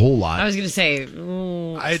fixed a whole lot. I was going to say,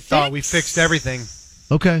 I thought we fixed everything.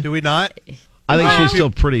 Okay. Do we not? I think she's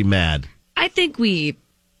still pretty mad. I think we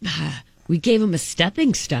gave him a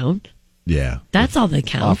stepping stone. Yeah. That's all that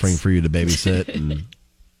counts. Offering for you to babysit. And,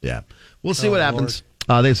 yeah. We'll see what happens.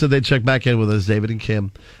 They said they'd check back in with us, David and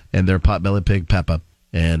Kim, and their potbelly pig, Peppa.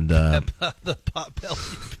 And The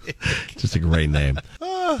potbelly pig. just a great name.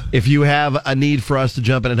 If you have a need for us to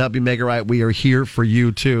jump in and help you make it right, we are here for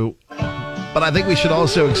you too. But I think we should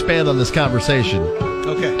also expand on this conversation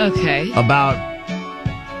Okay. about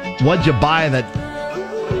what'd you buy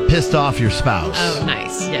that pissed off your spouse. Oh,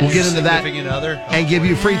 nice. Yes. We'll get into that Significant other. and give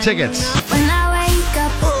you free tickets. When I wake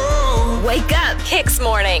up, Wake up, Kicks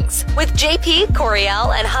Mornings with JP,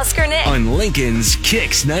 Coriel, and Husker Nick. On Lincoln's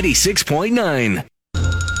Kicks 96.9.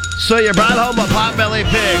 So you brought home a potbelly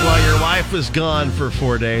pig while your wife was gone for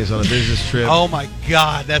 4 days on a business trip. Oh my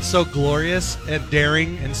God, that's so glorious and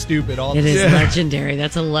daring and stupid. All It the is time. legendary.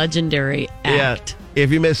 That's a legendary act. Yeah.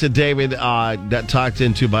 If you missed it, David got talked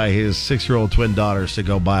into by his 6-year-old twin daughters to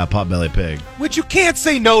go buy a potbelly pig. Which you can't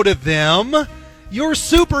say no to them. You're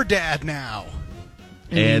super dad now,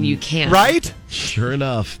 I mean, And- you can. right? Sure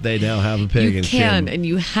enough, they now have a pig. You and can, Kim- and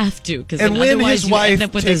you have to, because And when otherwise his you end wife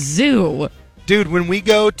up with a takes- zoo. Dude, when we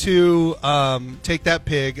go to take that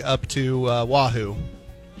pig up to Wahoo,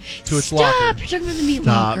 to its Stop! locker, You're talking about the meat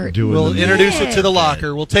Stop locker. doing we'll the introduce it to the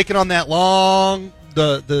locker. We'll take it on that long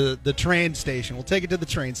the train station. We'll take it to the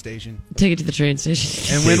train station, Take it to the train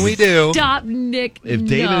station. and when we do, Stop, Nick. If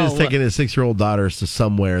David no. is taking his 6-year-old daughters to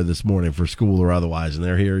somewhere this morning for school or otherwise, and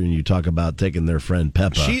they're here and you talk about taking their friend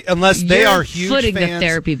Peppa. unless they You're are huge footing fans, the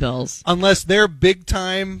therapy bills. unless they're big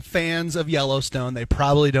time fans of Yellowstone, they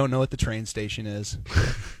probably don't know what the train station is.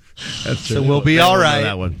 That's So we'll be all right.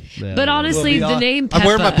 That one. Yeah, But honestly, We'll be the all- name Peppa. I'm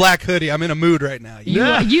wearing my black hoodie. I'm in a mood right now.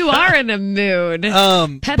 You are in a mood.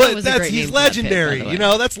 Peppa But was a great name he's for that pig, legendary. by the way. You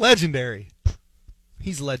know, that's legendary.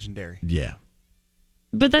 He's legendary. Yeah.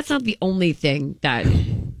 But that's not the only thing that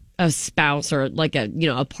a spouse or like a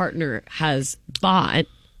partner has bought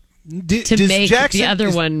to does make Jackson- the other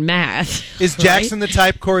is- one mad. Is Jackson the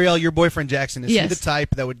type, Coriel, your boyfriend Jackson, is he Yes. the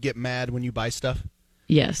type that would get mad when you buy stuff?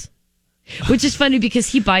 Yes. Which is funny because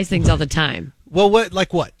he buys things all the time. Well, what?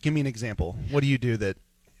 Give me an example. What do you do that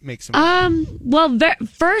makes him Well,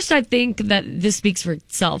 first I think that this speaks for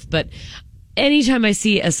itself, but anytime I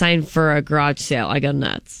see a sign for a garage sale, I go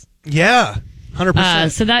nuts. Yeah.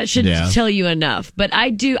 100%. So that should Yeah. tell you enough. But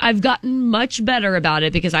I've gotten much better about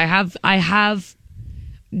it because I have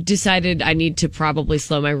decided I need to probably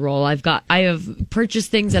slow my roll. I have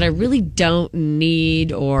purchased things that I really don't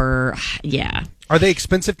need or yeah. Are they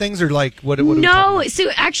expensive things or like what are we talking No, about? so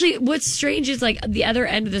actually what's strange is like the other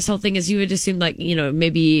end of this whole thing is you would assume like,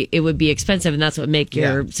 maybe it would be expensive and that's what would make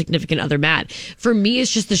your significant other mad. For me,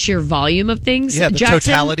 it's just the sheer volume of things. Yeah, the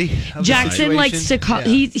totality of the Jackson likes to situation.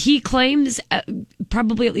 call, Yeah. he claims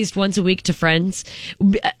probably at least once a week to friends,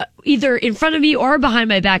 either in front of me or behind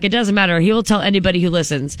my back. It doesn't matter. He will tell anybody who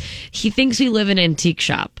listens. He thinks we live in an antique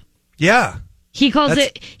shop. Yeah. He calls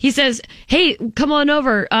he says, hey, come on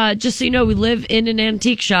over. Just so you know, we live in an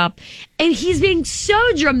antique shop. And he's being so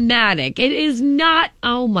dramatic. It is not,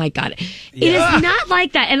 oh my God. It is not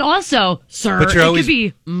like that. And also, sir, But you're it always- could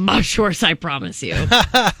be much worse, I promise you.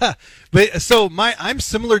 But so I'm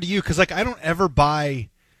similar to you because like I don't ever buy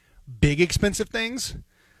big expensive things,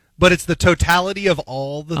 but it's the totality of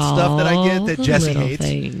all the stuff that I get that Jessie little hates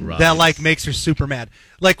things. that like makes her super mad.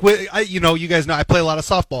 Like, you guys know I play a lot of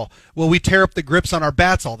softball. Well, we tear up the grips on our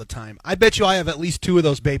bats all the time. I bet you I have at least 2 of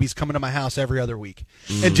those babies coming to my house every other week.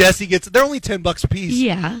 And Jessie they're only $10 a piece.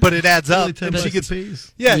 Yeah. But it adds up. $10 And she gets, a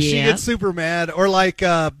piece. Yeah, she gets super mad. Or like,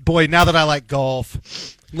 boy, now that I like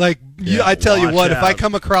golf, like I tell you watch what, if I out.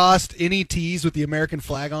 come across any tees with the American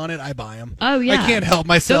flag on it, I buy them. Oh, yeah. I can't help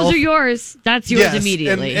myself. Those are yours. That's yours Yes,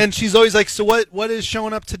 immediately. And she's always like, so what is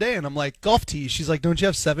showing up today? And I'm like, golf tees. She's like, don't you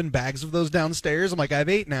have 7 bags of those downstairs? I'm like, I have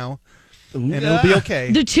 8 now. And it'll be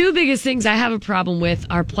okay. The 2 biggest things I have a problem with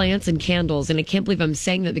are plants and candles, and I can't believe I'm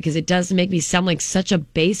saying that because it does make me sound like such a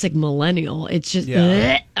basic millennial. It's just,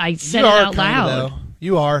 I said it out loud.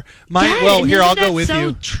 You are. Yeah, Here, I'll go that's with so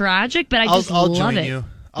you. Tragic, but I'll love join it. you.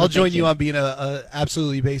 I'll join you on being a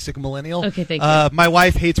absolutely basic millennial. Okay, thank you. My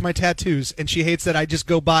wife hates my tattoos, and she hates that I just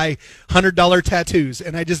go buy $100 tattoos,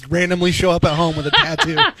 and I just randomly show up at home with a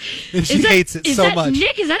tattoo, and she hates it so much.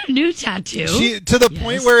 Nick, is that a new tattoo? To the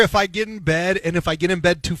point where if I get in bed, and if I get in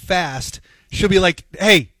bed too fast, she'll be like,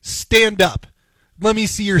 "Hey, stand up. Let me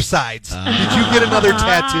see your sides. Did you get another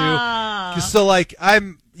tattoo?" So like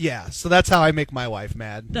so that's how I make my wife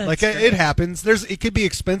mad. That's like great. it happens. It could be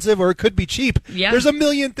expensive or it could be cheap. Yeah. There's a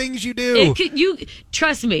million things you do.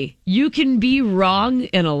 Trust me, you can be wrong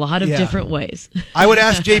in a lot of different ways. I would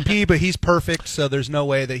ask JP, but he's perfect, so there's no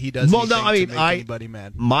way that he does anything to make anybody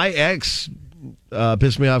mad. My ex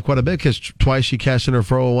pissed me off quite a bit because twice she cashed in her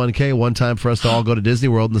 401k. One time for us to all go to Disney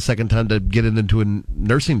World, and the second time to get it into a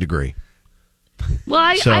nursing degree. Well,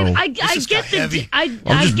 I get heavy. I just get being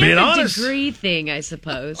the honest. degree thing, I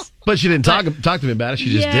suppose. But she didn't talk to me about it. She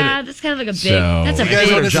just did it. Yeah, that's kind of like a big. So- That's a You guys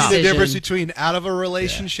big want to see the decision. difference between out of a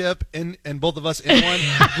relationship and both of us in one?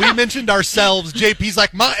 We mentioned ourselves. JP's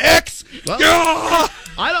like, my ex. Well, Yeah!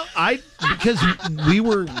 Because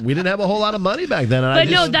we didn't have a whole lot of money back then, and But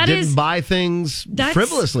I just didn't buy things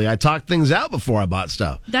frivolously. I talked things out before I bought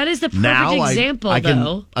stuff. That is the perfect Now example,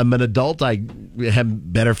 though. I'm an adult. I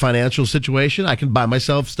have better financial situation. I can buy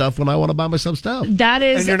myself stuff when I want to buy myself stuff. That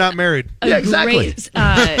is, And you're not married. Yeah, exactly.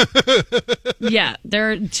 Yeah,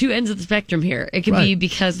 there are 2 ends of the spectrum here. It could be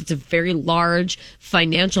because it's a very large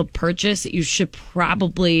financial purchase that you should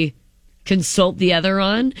probably consult the other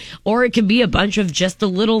on, or it can be a bunch of just the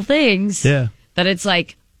little things that it's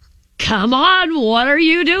like, come on, what are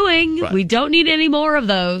you doing? Right. We don't need any more of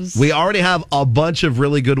those. We already have a bunch of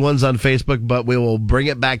really good ones on Facebook, but we will bring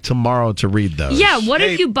it back tomorrow to read those. Yeah, what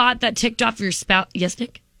if you bought that ticked off your spouse? Yes,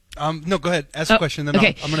 Nick? No, go ahead. Ask a question, then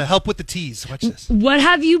okay. I'm going to help with the tease. Watch this. What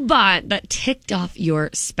have you bought that ticked off your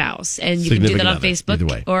spouse? And you can do that on Facebook either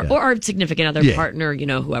way, or significant other, partner,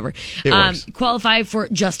 whoever. It works. Qualify for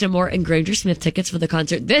Justin Moore and Granger Smith tickets for the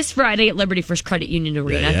concert this Friday at Liberty First Credit Union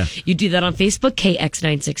Arena. Yeah. You do that on Facebook,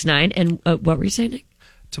 KX969. And what were you saying, Nick?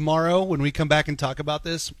 Tomorrow, when we come back and talk about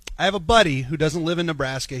this, I have a buddy who doesn't live in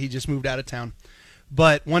Nebraska. He just moved out of town.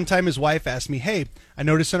 But one time his wife asked me, hey, I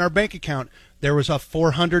noticed in our bank account there was a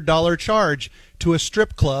 $400 charge to a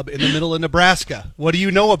strip club in the middle of Nebraska. What do you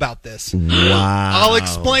know about this? Wow. I'll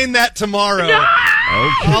explain that tomorrow. Okay.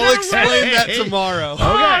 I'll explain that tomorrow.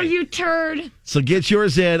 Oh, you turd. So get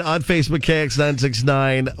yours in on Facebook,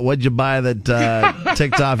 KX969. What'd you buy that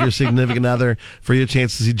ticked off your significant other for your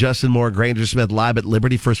chance to see Justin Moore, Granger Smith live at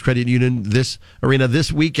Liberty First Credit Union this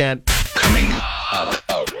weekend? Coming up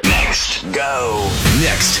next. Go.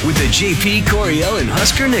 Next with the JP Coriel and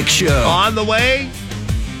Husker Nick show. On the way,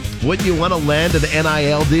 wouldn't you want to land an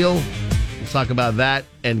NIL deal? Let's talk about that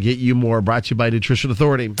and get you more. Brought to you by Nutrition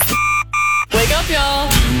Authority. Wake up, y'all.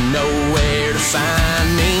 Know where to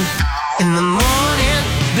find me in the morning.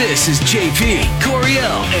 This is JP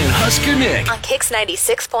Coriel and Husker Nick On Kix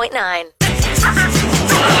 96.9.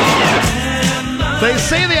 They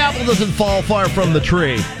say the apple doesn't fall far from the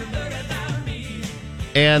tree.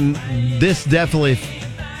 And this definitely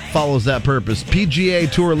follows that purpose.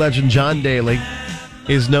 PGA Tour legend John Daly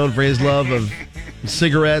is known for his love of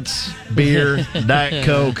cigarettes, beer, Diet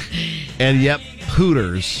Coke, and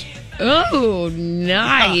Hooters. Oh,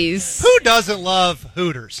 nice. Who doesn't love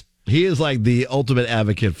Hooters? He is like the ultimate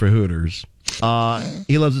advocate for Hooters.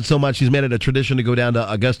 He loves it so much, he's made it a tradition to go down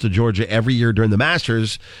to Augusta, Georgia every year during the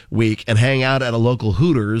Masters week and hang out at a local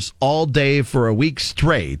Hooters all day for a week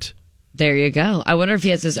straight. There you go. I wonder if he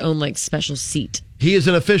has his own special seat. He is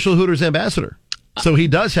an official Hooters ambassador, so he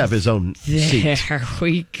does have his own seat. There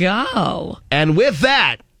we go. And with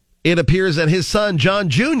that, it appears that his son, John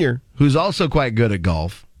Jr., who's also quite good at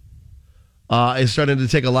golf, is starting to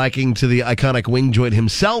take a liking to the iconic wing joint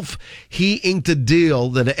himself. He inked a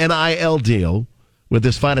deal, an NIL deal, with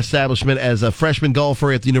this fine establishment as a freshman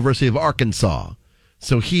golfer at the University of Arkansas.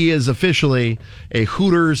 So he is officially a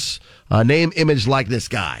Hooters name, image, likeness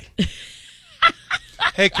guy.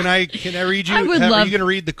 Hey, can I read you? I would Are love- you going to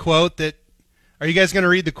read the quote that? Are you guys going to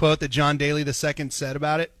read the quote that John Daly II said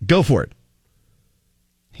about it? Go for it.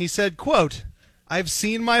 He said, quote, "I've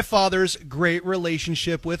seen my father's great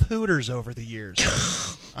relationship with Hooters over the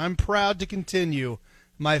years. I'm proud to continue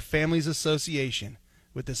my family's association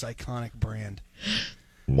with this iconic brand."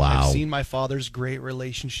 Wow. I've seen my father's great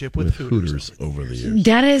relationship with Hooters over the years.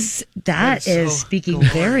 That is so speaking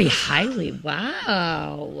glorious. very highly.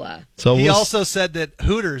 Wow. So He we'll also said that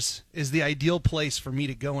Hooters is the ideal place for me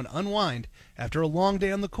to go and unwind after a long day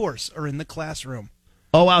on the course or in the classroom.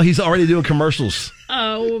 Oh, wow. He's already doing commercials.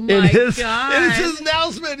 Oh, my In his God.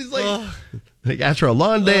 announcement, he's like, after a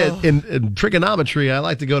long day in trigonometry, I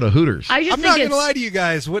like to go to Hooters. I just I'm think not going it's to lie to you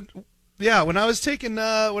guys. When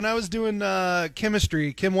I was doing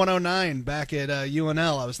chemistry, Chem 109 back at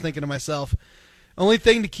UNL, I was thinking to myself, only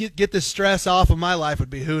thing to get the stress off of my life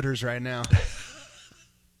would be Hooters right now.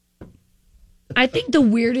 I think the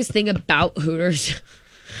weirdest thing about Hooters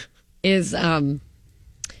is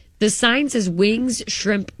the sign says wings,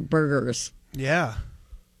 shrimp, burgers. Yeah.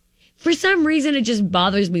 For some reason, it just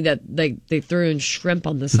bothers me that they threw in shrimp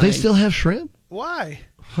on the Do sign. they still have shrimp? Why?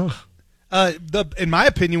 In my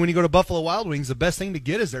opinion, when you go to Buffalo Wild Wings, the best thing to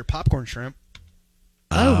get is their popcorn shrimp.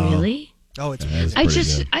 Oh, really? Oh, it's amazing.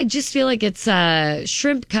 I just feel like it's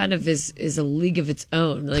shrimp kind of is a league of its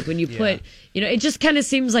own. Like when you put, it just kind of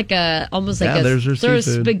seems like almost like there's your throw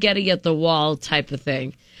seafood. spaghetti at the wall type of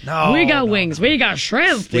thing. No, we got wings, we got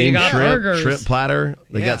shrimp, we Steamed got shrimp, burgers. shrimp platter.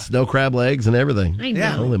 They got snow crab legs and everything. I know.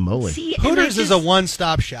 Yeah. Holy moly. See, and Hooters I is a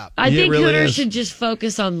one-stop shop. I think really Hooters is. should just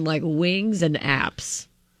focus on like wings and apps.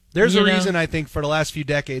 There's You a know? reason I think for the last few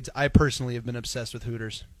decades, I personally have been obsessed with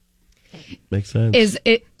Hooters. Makes sense. Is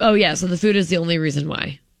it? Oh yeah, so the food is the only reason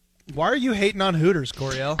why. Why are you hating on Hooters,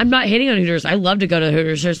 Coriel? I'm not hating on Hooters. I love to go to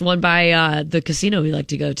Hooters. There's one by the casino we like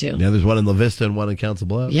to go to. Yeah, there's one in La Vista and one in Council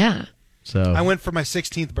Bluffs. Yeah. So I went for my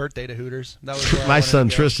 16th birthday to Hooters. That was where I my wanted son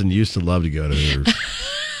to go. Tristan used to love to go to Hooters.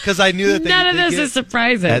 Because I knew that None of this is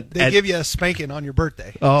surprising. They give you a spanking on your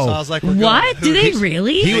birthday. Oh. So I was like, we're going What? to Do they Hooters.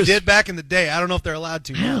 really? They did back in the day. I don't know if they're allowed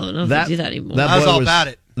to I now. don't know if they do that anymore. I was boy all about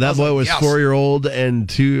it. That boy was yes. 4-year-old and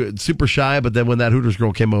super shy, but then when that Hooters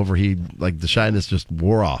girl came over, the shyness just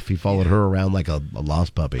wore off. He followed her around like a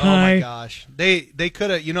lost puppy. Oh my gosh. They could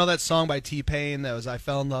have, that song by T-Pain that was I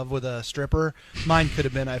Fell in Love with a Stripper? Mine could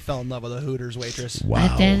have been I Fell in Love with a Hooters waitress. Wow. I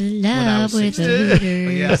fell in When I love was with 16. the But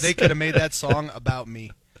Hooters. yeah, they could have made that song about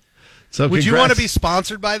me. So Would you want to congrats. be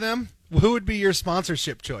sponsored by them? Who would be your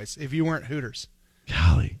sponsorship choice if you weren't Hooters?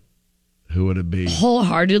 Golly, who would it be?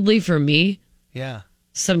 Wholeheartedly for me, Yeah.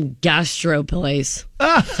 some gastro place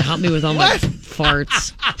to help me with all my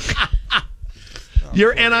farts.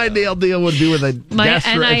 Your NIL deal would be with a My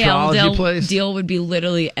gastroenterology NIL place? deal would be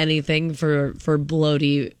literally anything for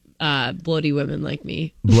bloaty women like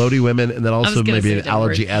me. Bloaty women, and then was also gonna maybe say an a different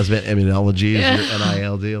allergy, word. asthma, immunology is your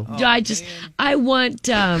NIL deal. I want.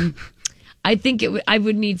 I think I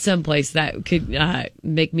would need some place that could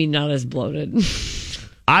make me not as bloated.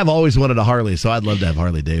 I've always wanted a Harley, so I'd love to have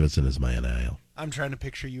Harley Davidson as my NIL. I'm trying to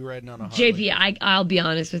picture you riding on a Harley. JP, I'll be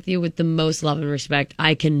honest with you, with the most love and respect,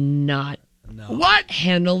 I cannot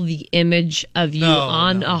handle the image of you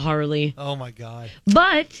on a Harley. Oh my God.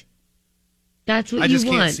 But that's what I you just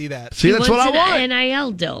want. can't see that. See, He that's what wants I an want.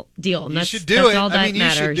 NIL deal. And You that's, should do that's it. all that I mean,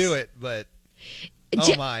 matters. you should do it, but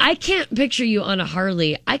oh my. I can't picture you on a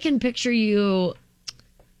Harley. I can picture you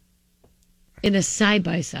in a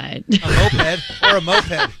side-by-side. A moped or a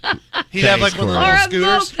moped. He'd have like one of Or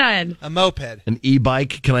those a scooters. moped. A moped. An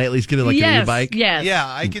e-bike? Can I at least get it like an Yes, e-bike? yes. Yeah,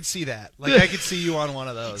 I could see that. Like I could see you on one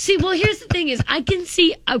of those. See, well, here's the thing is I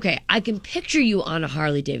can picture you on a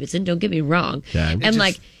Harley Davidson, don't get me wrong. Okay. And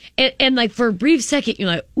like and like for a brief second you're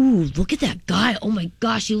like, "Ooh, look at that guy. Oh my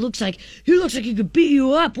gosh, he looks like he could beat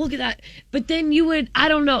you up. Look at that." But then you would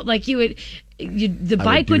the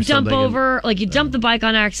bike do would dump something over, like you dump the bike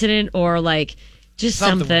on accident or like just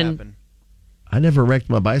Something would something. happen. I never wrecked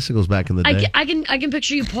my bicycles back in the day. I can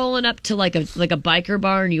picture you pulling up to like a biker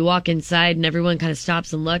bar and you walk inside and everyone kind of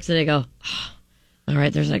stops and looks and they go, oh, "All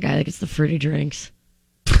right, there's that guy that gets the fruity drinks."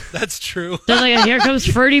 That's true. They're like, "Here comes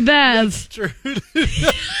Fruity Bev." True.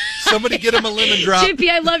 Somebody get him a lemon drop. JP,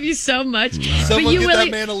 I love you so much. Someone but you get really,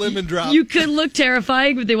 that man a lemon drop. You could look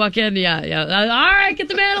terrifying, but they walk in. Yeah. All right, get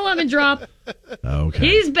the man a lemon drop. Okay.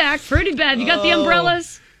 He's back, Fruity Bev. You got the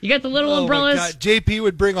umbrellas. You got the little Oh, my umbrellas. God. JP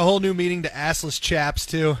would bring a whole new meaning to assless chaps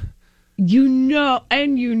too. You know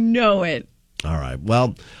it. All right.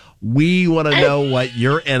 Well, we want to know what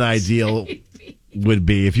your NIL would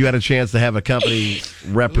be if you had a chance to have a company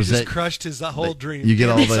We represent. just crushed his whole dream. You get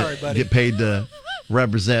all the Sorry, buddy. get paid to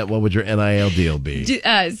represent. What would your NIL deal be?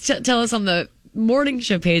 Tell us on the morning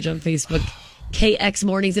show page on Facebook, KX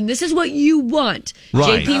Mornings, and this is what you want.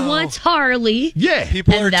 Right. JP wants Harley. Yeah,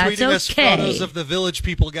 People and are that's tweeting us okay. photos of the Village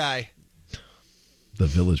People guy. The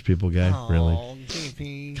Village People guy, really?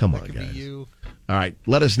 JP, Come that on, could guys. Be you. All right,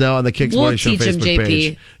 let us know on the Kicks We'll Morning Show teach him, Facebook JP.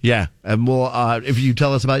 page. Yeah, and we'll if you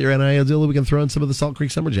tell us about your NIL deal, we can throw in some of the Salt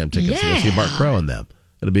Creek Summer Jam tickets to go see Yeah. Mark Crow and them.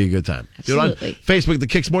 It'll be a good time. Do it on Absolutely. Facebook, the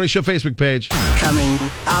Kicks Morning Show Facebook page. Coming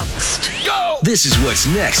up. Go! This is what's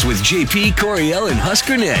next with JP, Coriel, and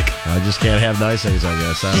Husker Nick. I just can't have nice things, I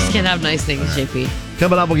guess. I Just don't can't know. have nice things, JP.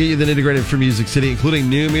 Coming up, we'll get you the nitty-gritty from Music City, including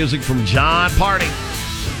new music from John Party.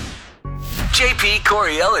 JP,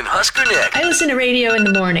 Coriel, and Husker Nick. I listen to radio in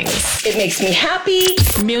the mornings. It makes me happy.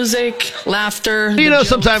 Music, laughter. You know,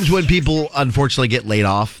 sometimes when people unfortunately get laid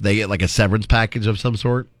off, they get like a severance package of some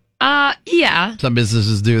sort. Yeah. Some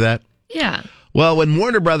businesses do that. Yeah. Well, when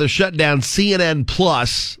Warner Brothers shut down CNN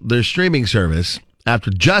Plus, their streaming service,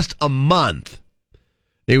 after just a month,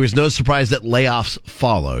 it was no surprise that layoffs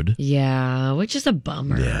followed. Yeah, which is a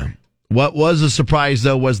bummer. Yeah. What was a surprise,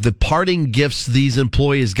 though, was the parting gifts these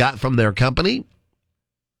employees got from their company.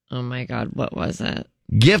 Oh, my God. What was it?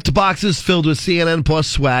 Gift boxes filled with CNN Plus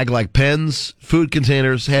swag like pens, food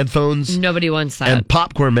containers, headphones, Nobody wants that. and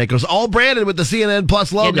popcorn makers, all branded with the CNN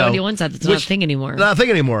Plus logo. Yeah, nobody wants that. That's not a thing anymore. Not a thing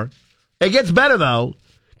anymore. It gets better, though,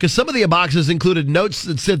 because some of the boxes included notes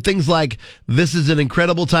that said things like, "This is an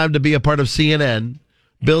incredible time to be a part of CNN,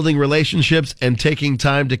 building relationships and taking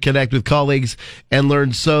time to connect with colleagues and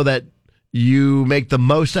learn so that you make the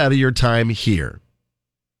most out of your time here."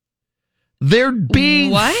 They're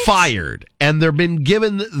being fired, and they're been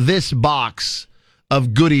given this box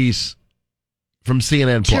of goodies from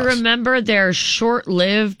CNN To Plus. remember their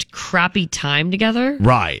short-lived, crappy time together?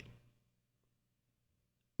 Right.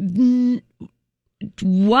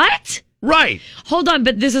 What? Right. Hold on,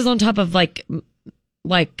 but this is on top of like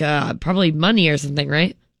probably money or something,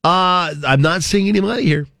 right? I'm not seeing any money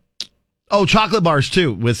here. Oh, chocolate bars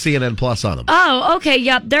too with CNN Plus on them. Oh, okay.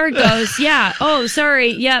 Yep. There it goes. Yeah. Oh,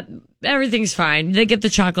 sorry. Yep. Everything's fine. They get the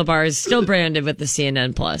chocolate bars still branded with the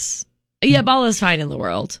CNN Plus. Yep. All is fine in the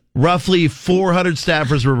world. Roughly 400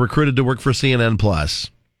 staffers were recruited to work for CNN Plus.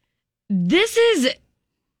 This is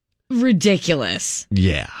ridiculous.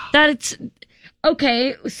 Yeah. That it's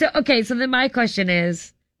okay. So then my question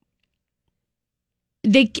is,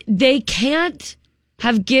 they can't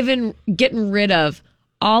have getting rid of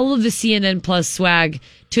all of the CNN Plus swag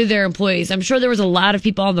to their employees. I'm sure there was a lot of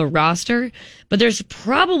people on the roster, but there's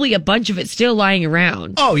probably a bunch of it still lying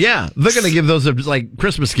around. Oh yeah, they're gonna give those as like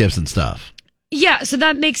Christmas gifts and stuff. Yeah, so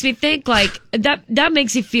that makes me think like that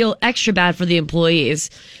makes me feel extra bad for the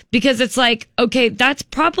employees because it's like, okay, that's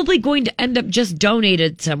probably going to end up just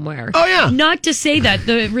donated somewhere. Oh yeah. Not to say that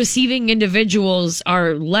the receiving individuals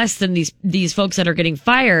are less than these folks that are getting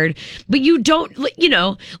fired, but you don't,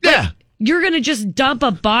 yeah. You're going to just dump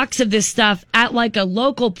a box of this stuff at like a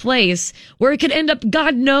local place where it could end up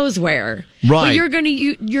God knows where. Right. But you're going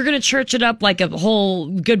to church it up like a whole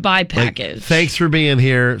goodbye package. Like, thanks for being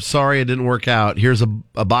here. Sorry it didn't work out. Here's a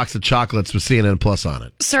box of chocolates with CNN Plus on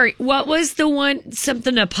it. Sorry, what was the one,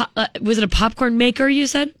 was it a popcorn maker you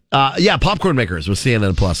said? Yeah, popcorn makers with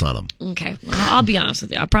CNN Plus on them. Okay, well, I'll be honest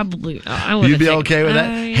with you. You'd be okay with that?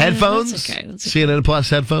 Yeah, Headphones? That's okay. CNN Plus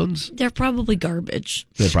headphones? They're probably garbage.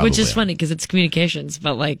 They probably which is are. funny because it's communications,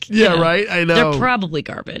 but like... Yeah, right? I know. They're probably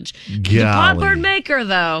garbage. The Golly. popcorn maker,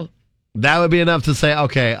 though, That would be enough to say,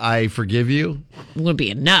 okay, I forgive you. wouldn't be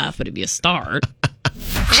enough, but it'd be a start.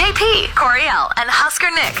 JP, Coriel, and Husker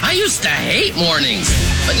Nick. I used to hate mornings,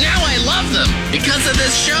 but now I love them because of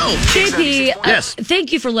this show. JP, Yes.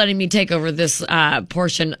 Thank you for letting me take over this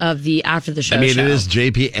portion of the After the Show I mean, show. it is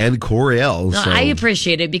JP and Coriel. No, So. I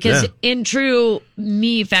appreciate it because Yeah. in true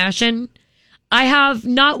me fashion, I have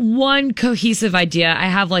not one cohesive idea. I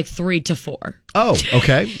have like 3 to 4. Oh,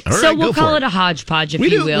 okay. All So right, we'll go call for it a hodgepodge, if we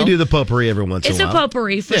you do, will. We do the potpourri every once It's in a a while.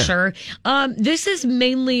 potpourri for Yeah. sure. This is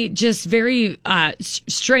mainly just very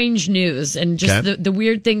strange news and just Okay. the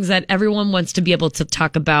weird things that everyone wants to be able to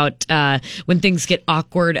talk about when things get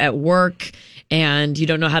awkward at work and you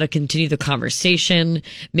don't know how to continue the conversation.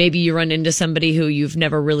 Maybe you run into somebody who you've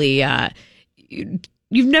never really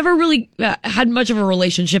had much of a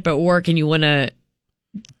relationship at work and you want to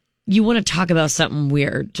you want to talk about something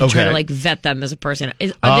weird to try to like vet them as a person. Are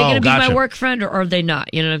they going to be my work friend or are they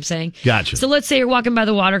not? You know what I'm saying? Gotcha. So let's say you're walking by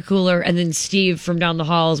the water cooler and then Steve from down the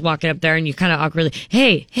hall is walking up there and you kind of awkwardly,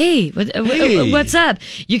 hey, what's up?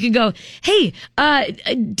 You can go, hey,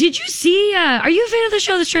 did you see, are you a fan of the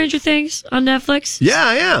show The Stranger Things on Netflix? Yeah,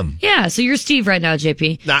 I am. Yeah, so you're Steve right now,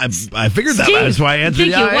 JP. I figured that. That's why I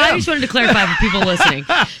answered. Thank you. Well, I just wanted to clarify for people listening.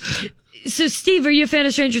 So, Steve, are you a fan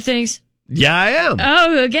of Stranger Things? Yeah, I am.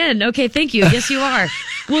 Oh, again. Okay, thank you. Yes, you are.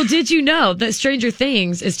 Well, did you know that Stranger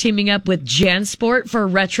Things is teaming up with JanSport for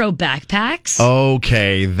retro backpacks?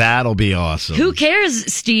 Okay, that'll be awesome. Who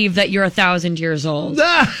cares, Steve, that you're 1,000 years old?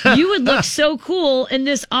 You would look so cool in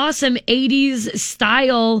this awesome 80s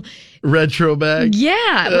style retro bag.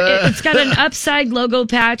 Yeah, it's got an Upside logo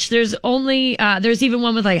patch. There's even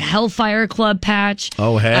one with like Hellfire Club patch.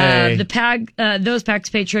 Oh, hey. Those packs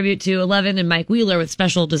pay tribute to Eleven and Mike Wheeler with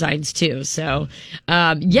special designs too. So, the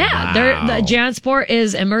JanSport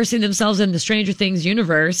is immersing themselves in the Stranger Things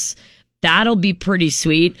universe. That'll be pretty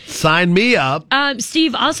sweet. Sign me up.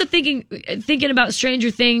 Steve, also thinking about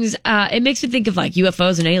Stranger Things, it makes me think of like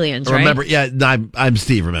UFOs and aliens, right? Remember, I'm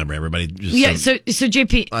Steve, remember, everybody. So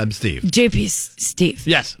JP. I'm Steve. JP's Steve.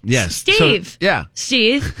 Yes. Steve. So,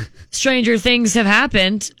 Steve, stranger things have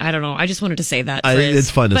happened. I don't know. I just wanted to say that phrase.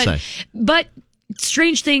 It's fun to say. But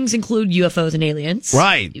strange things include UFOs and aliens.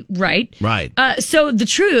 Right. So the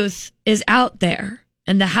truth is out there,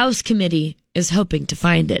 and the House Committee is hoping to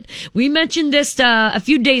find it. We mentioned this a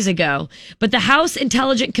few days ago, but the House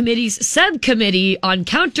Intelligence Committee's subcommittee on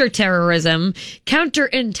counterterrorism,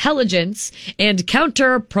 counterintelligence, and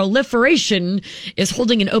counterproliferation is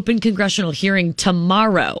holding an open congressional hearing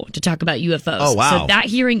tomorrow to talk about UFOs. Oh, wow. So that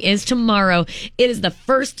hearing is tomorrow. It is the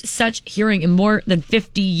first such hearing in more than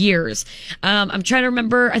 50 years. I'm trying to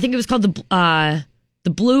remember. I think it was called the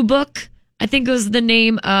Blue Book. I think it was the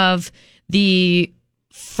name of the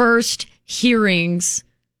first hearings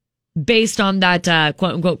based on that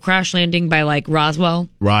quote unquote crash landing by like Roswell.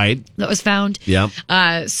 Right. That was found. Yeah.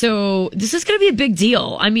 So this is going to be a big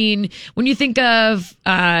deal. I mean, when you think of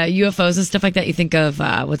UFOs and stuff like that, you think of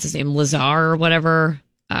what's his name, Lazar or whatever.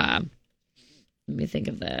 Let me think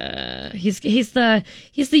of he's the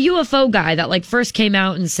UFO guy that like first came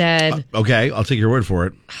out and said, okay, I'll take your word for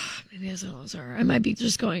it. I might be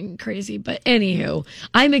just going crazy, but anywho,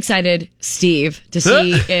 I'm excited, Steve, to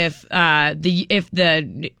see if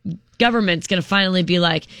the government's going to finally be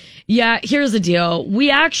like, yeah, here's the deal. We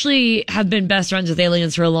actually have been best friends with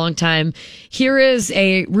aliens for a long time. Here is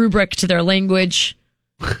a rubric to their language,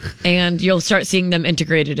 and you'll start seeing them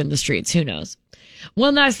integrated in the streets. Who knows?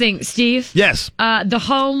 One last thing, Steve. Yes. The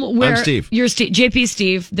home where I'm Steve. You're JP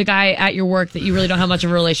Steve, the guy at your work that you really don't have much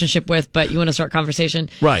of a relationship with, but you want to start conversation.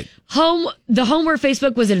 Right. The home where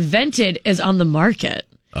Facebook was invented is on the market.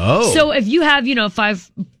 Oh. So if you have,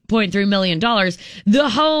 $5.3 million, the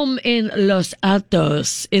home in Los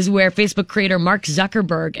Altos is where Facebook creator Mark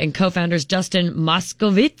Zuckerberg and co-founders Dustin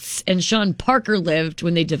Moskovitz and Sean Parker lived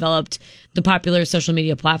when they developed the popular social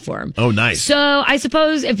media platform. Oh, nice. So I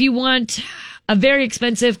suppose if you want a very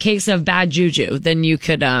expensive case of bad juju, then you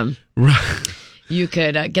could get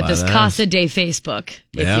this Casa de Facebook,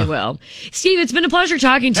 if you will. Steve, it's been a pleasure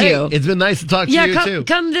talking to you. It's been nice to talk to you too.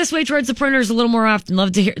 Come this way towards the printers a little more often.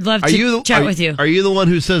 Love to chat with you. Are you the one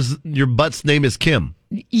who says your butt's name is Kim?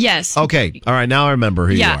 Yes. Okay. All right. Now I remember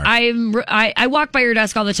who you are. I walk by your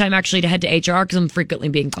desk all the time actually to head to HR because I'm frequently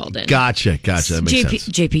being called in. Gotcha. That makes sense.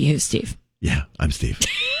 JP, who's Steve? Yeah, I'm Steve.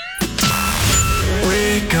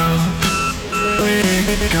 Wake up.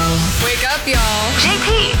 Wake up, y'all.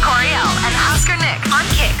 JP, Coriel, and Husker Nick on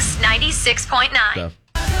Kicks 96.9.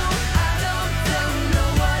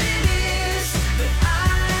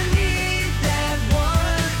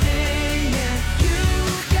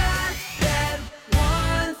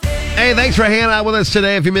 Hey, thanks for hanging out with us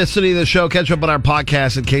today. If you missed any of the show, catch up on our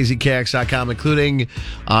podcast at kzkx.com, including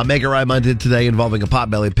Make It Right Monday today involving a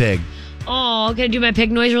potbelly pig. Oh, can I do my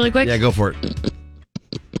pig noise really quick? Yeah, go for it.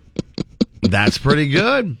 That's pretty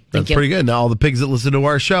good. That's pretty good. Now all the pigs that listen to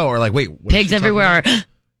our show are like, wait, pigs everywhere.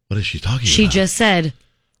 What is she talking about? She just said,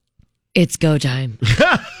 it's go time.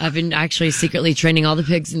 I've been actually secretly training all the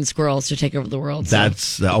pigs and squirrels to take over the world. So.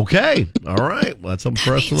 That's okay. All right. Well, that's something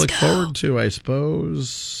for us to look forward to, I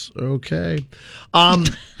suppose. Okay.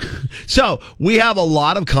 So we have a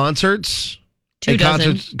lot of concerts.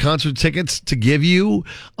 Concert tickets to give you.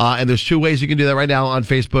 And there's two ways you can do that right now on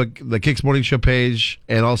Facebook, the Kicks Morning Show page,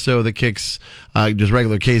 and also the Kicks, just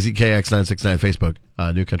regular KZKX969 Facebook,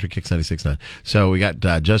 New Country Kicks 96.9. So we got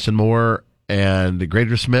Justin Moore and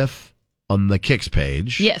Grader Smith on the Kicks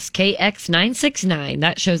page. Yes, KX969.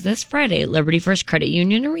 That shows this Friday at Liberty First Credit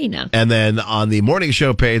Union Arena. And then on the morning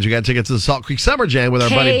show page, we got tickets to the Salt Creek Summer Jam with our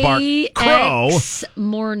buddy Bart Crow. KX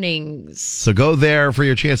Mornings. So go there for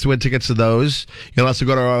your chance to win tickets to those. You can also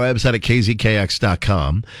go to our website at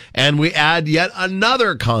kzkx.com. And we add yet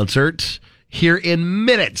another concert. Here in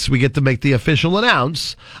minutes, we get to make the official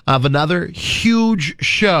announce of another huge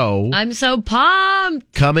show. I'm so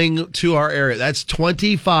pumped. Coming to our area. That's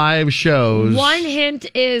 25 shows. One hint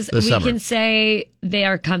is we summer. can say they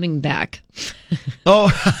are coming back.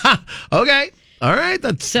 Oh, okay. All right.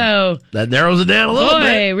 That narrows it down a little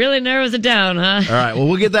bit. Really narrows it down, huh? All right. Well,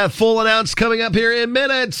 we'll get that full announce coming up here in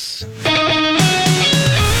minutes. JP,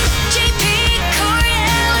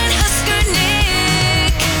 Coriel, and Husker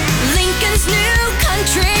Nick. Lincoln's new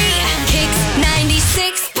country